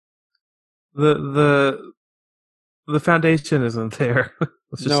 The foundation isn't there.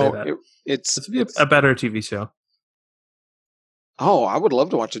 Let's just say that. It's a better TV show. Oh, I would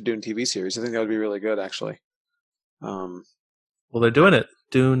love to watch a Dune TV series. I think that would be really good, actually. Well, they're doing it.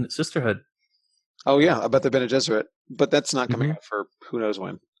 Dune Sisterhood. Oh yeah, I bet they've been a Gesserit, but that's not coming out for who knows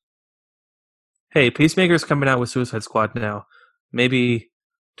when. Hey, Peacemaker's coming out with Suicide Squad now. Maybe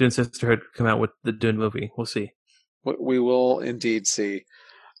Dune Sisterhood could come out with the Dune movie. We'll see. We will indeed see.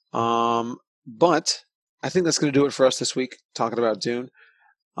 But I think that's going to do it for us this week, talking about Dune.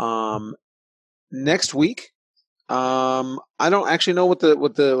 Next week, I don't actually know what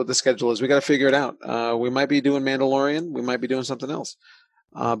the schedule is. We got to figure it out. We might be doing Mandalorian. We might be doing something else.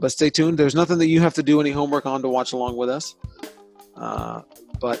 But stay tuned. There's nothing that you have to do any homework on to watch along with us.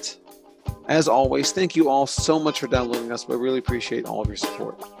 But as always, thank you all so much for downloading us. We really appreciate all of your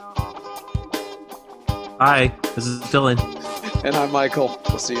support. Hi, this is Dylan. And I'm Michael.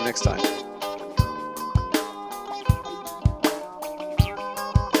 We'll see you next time.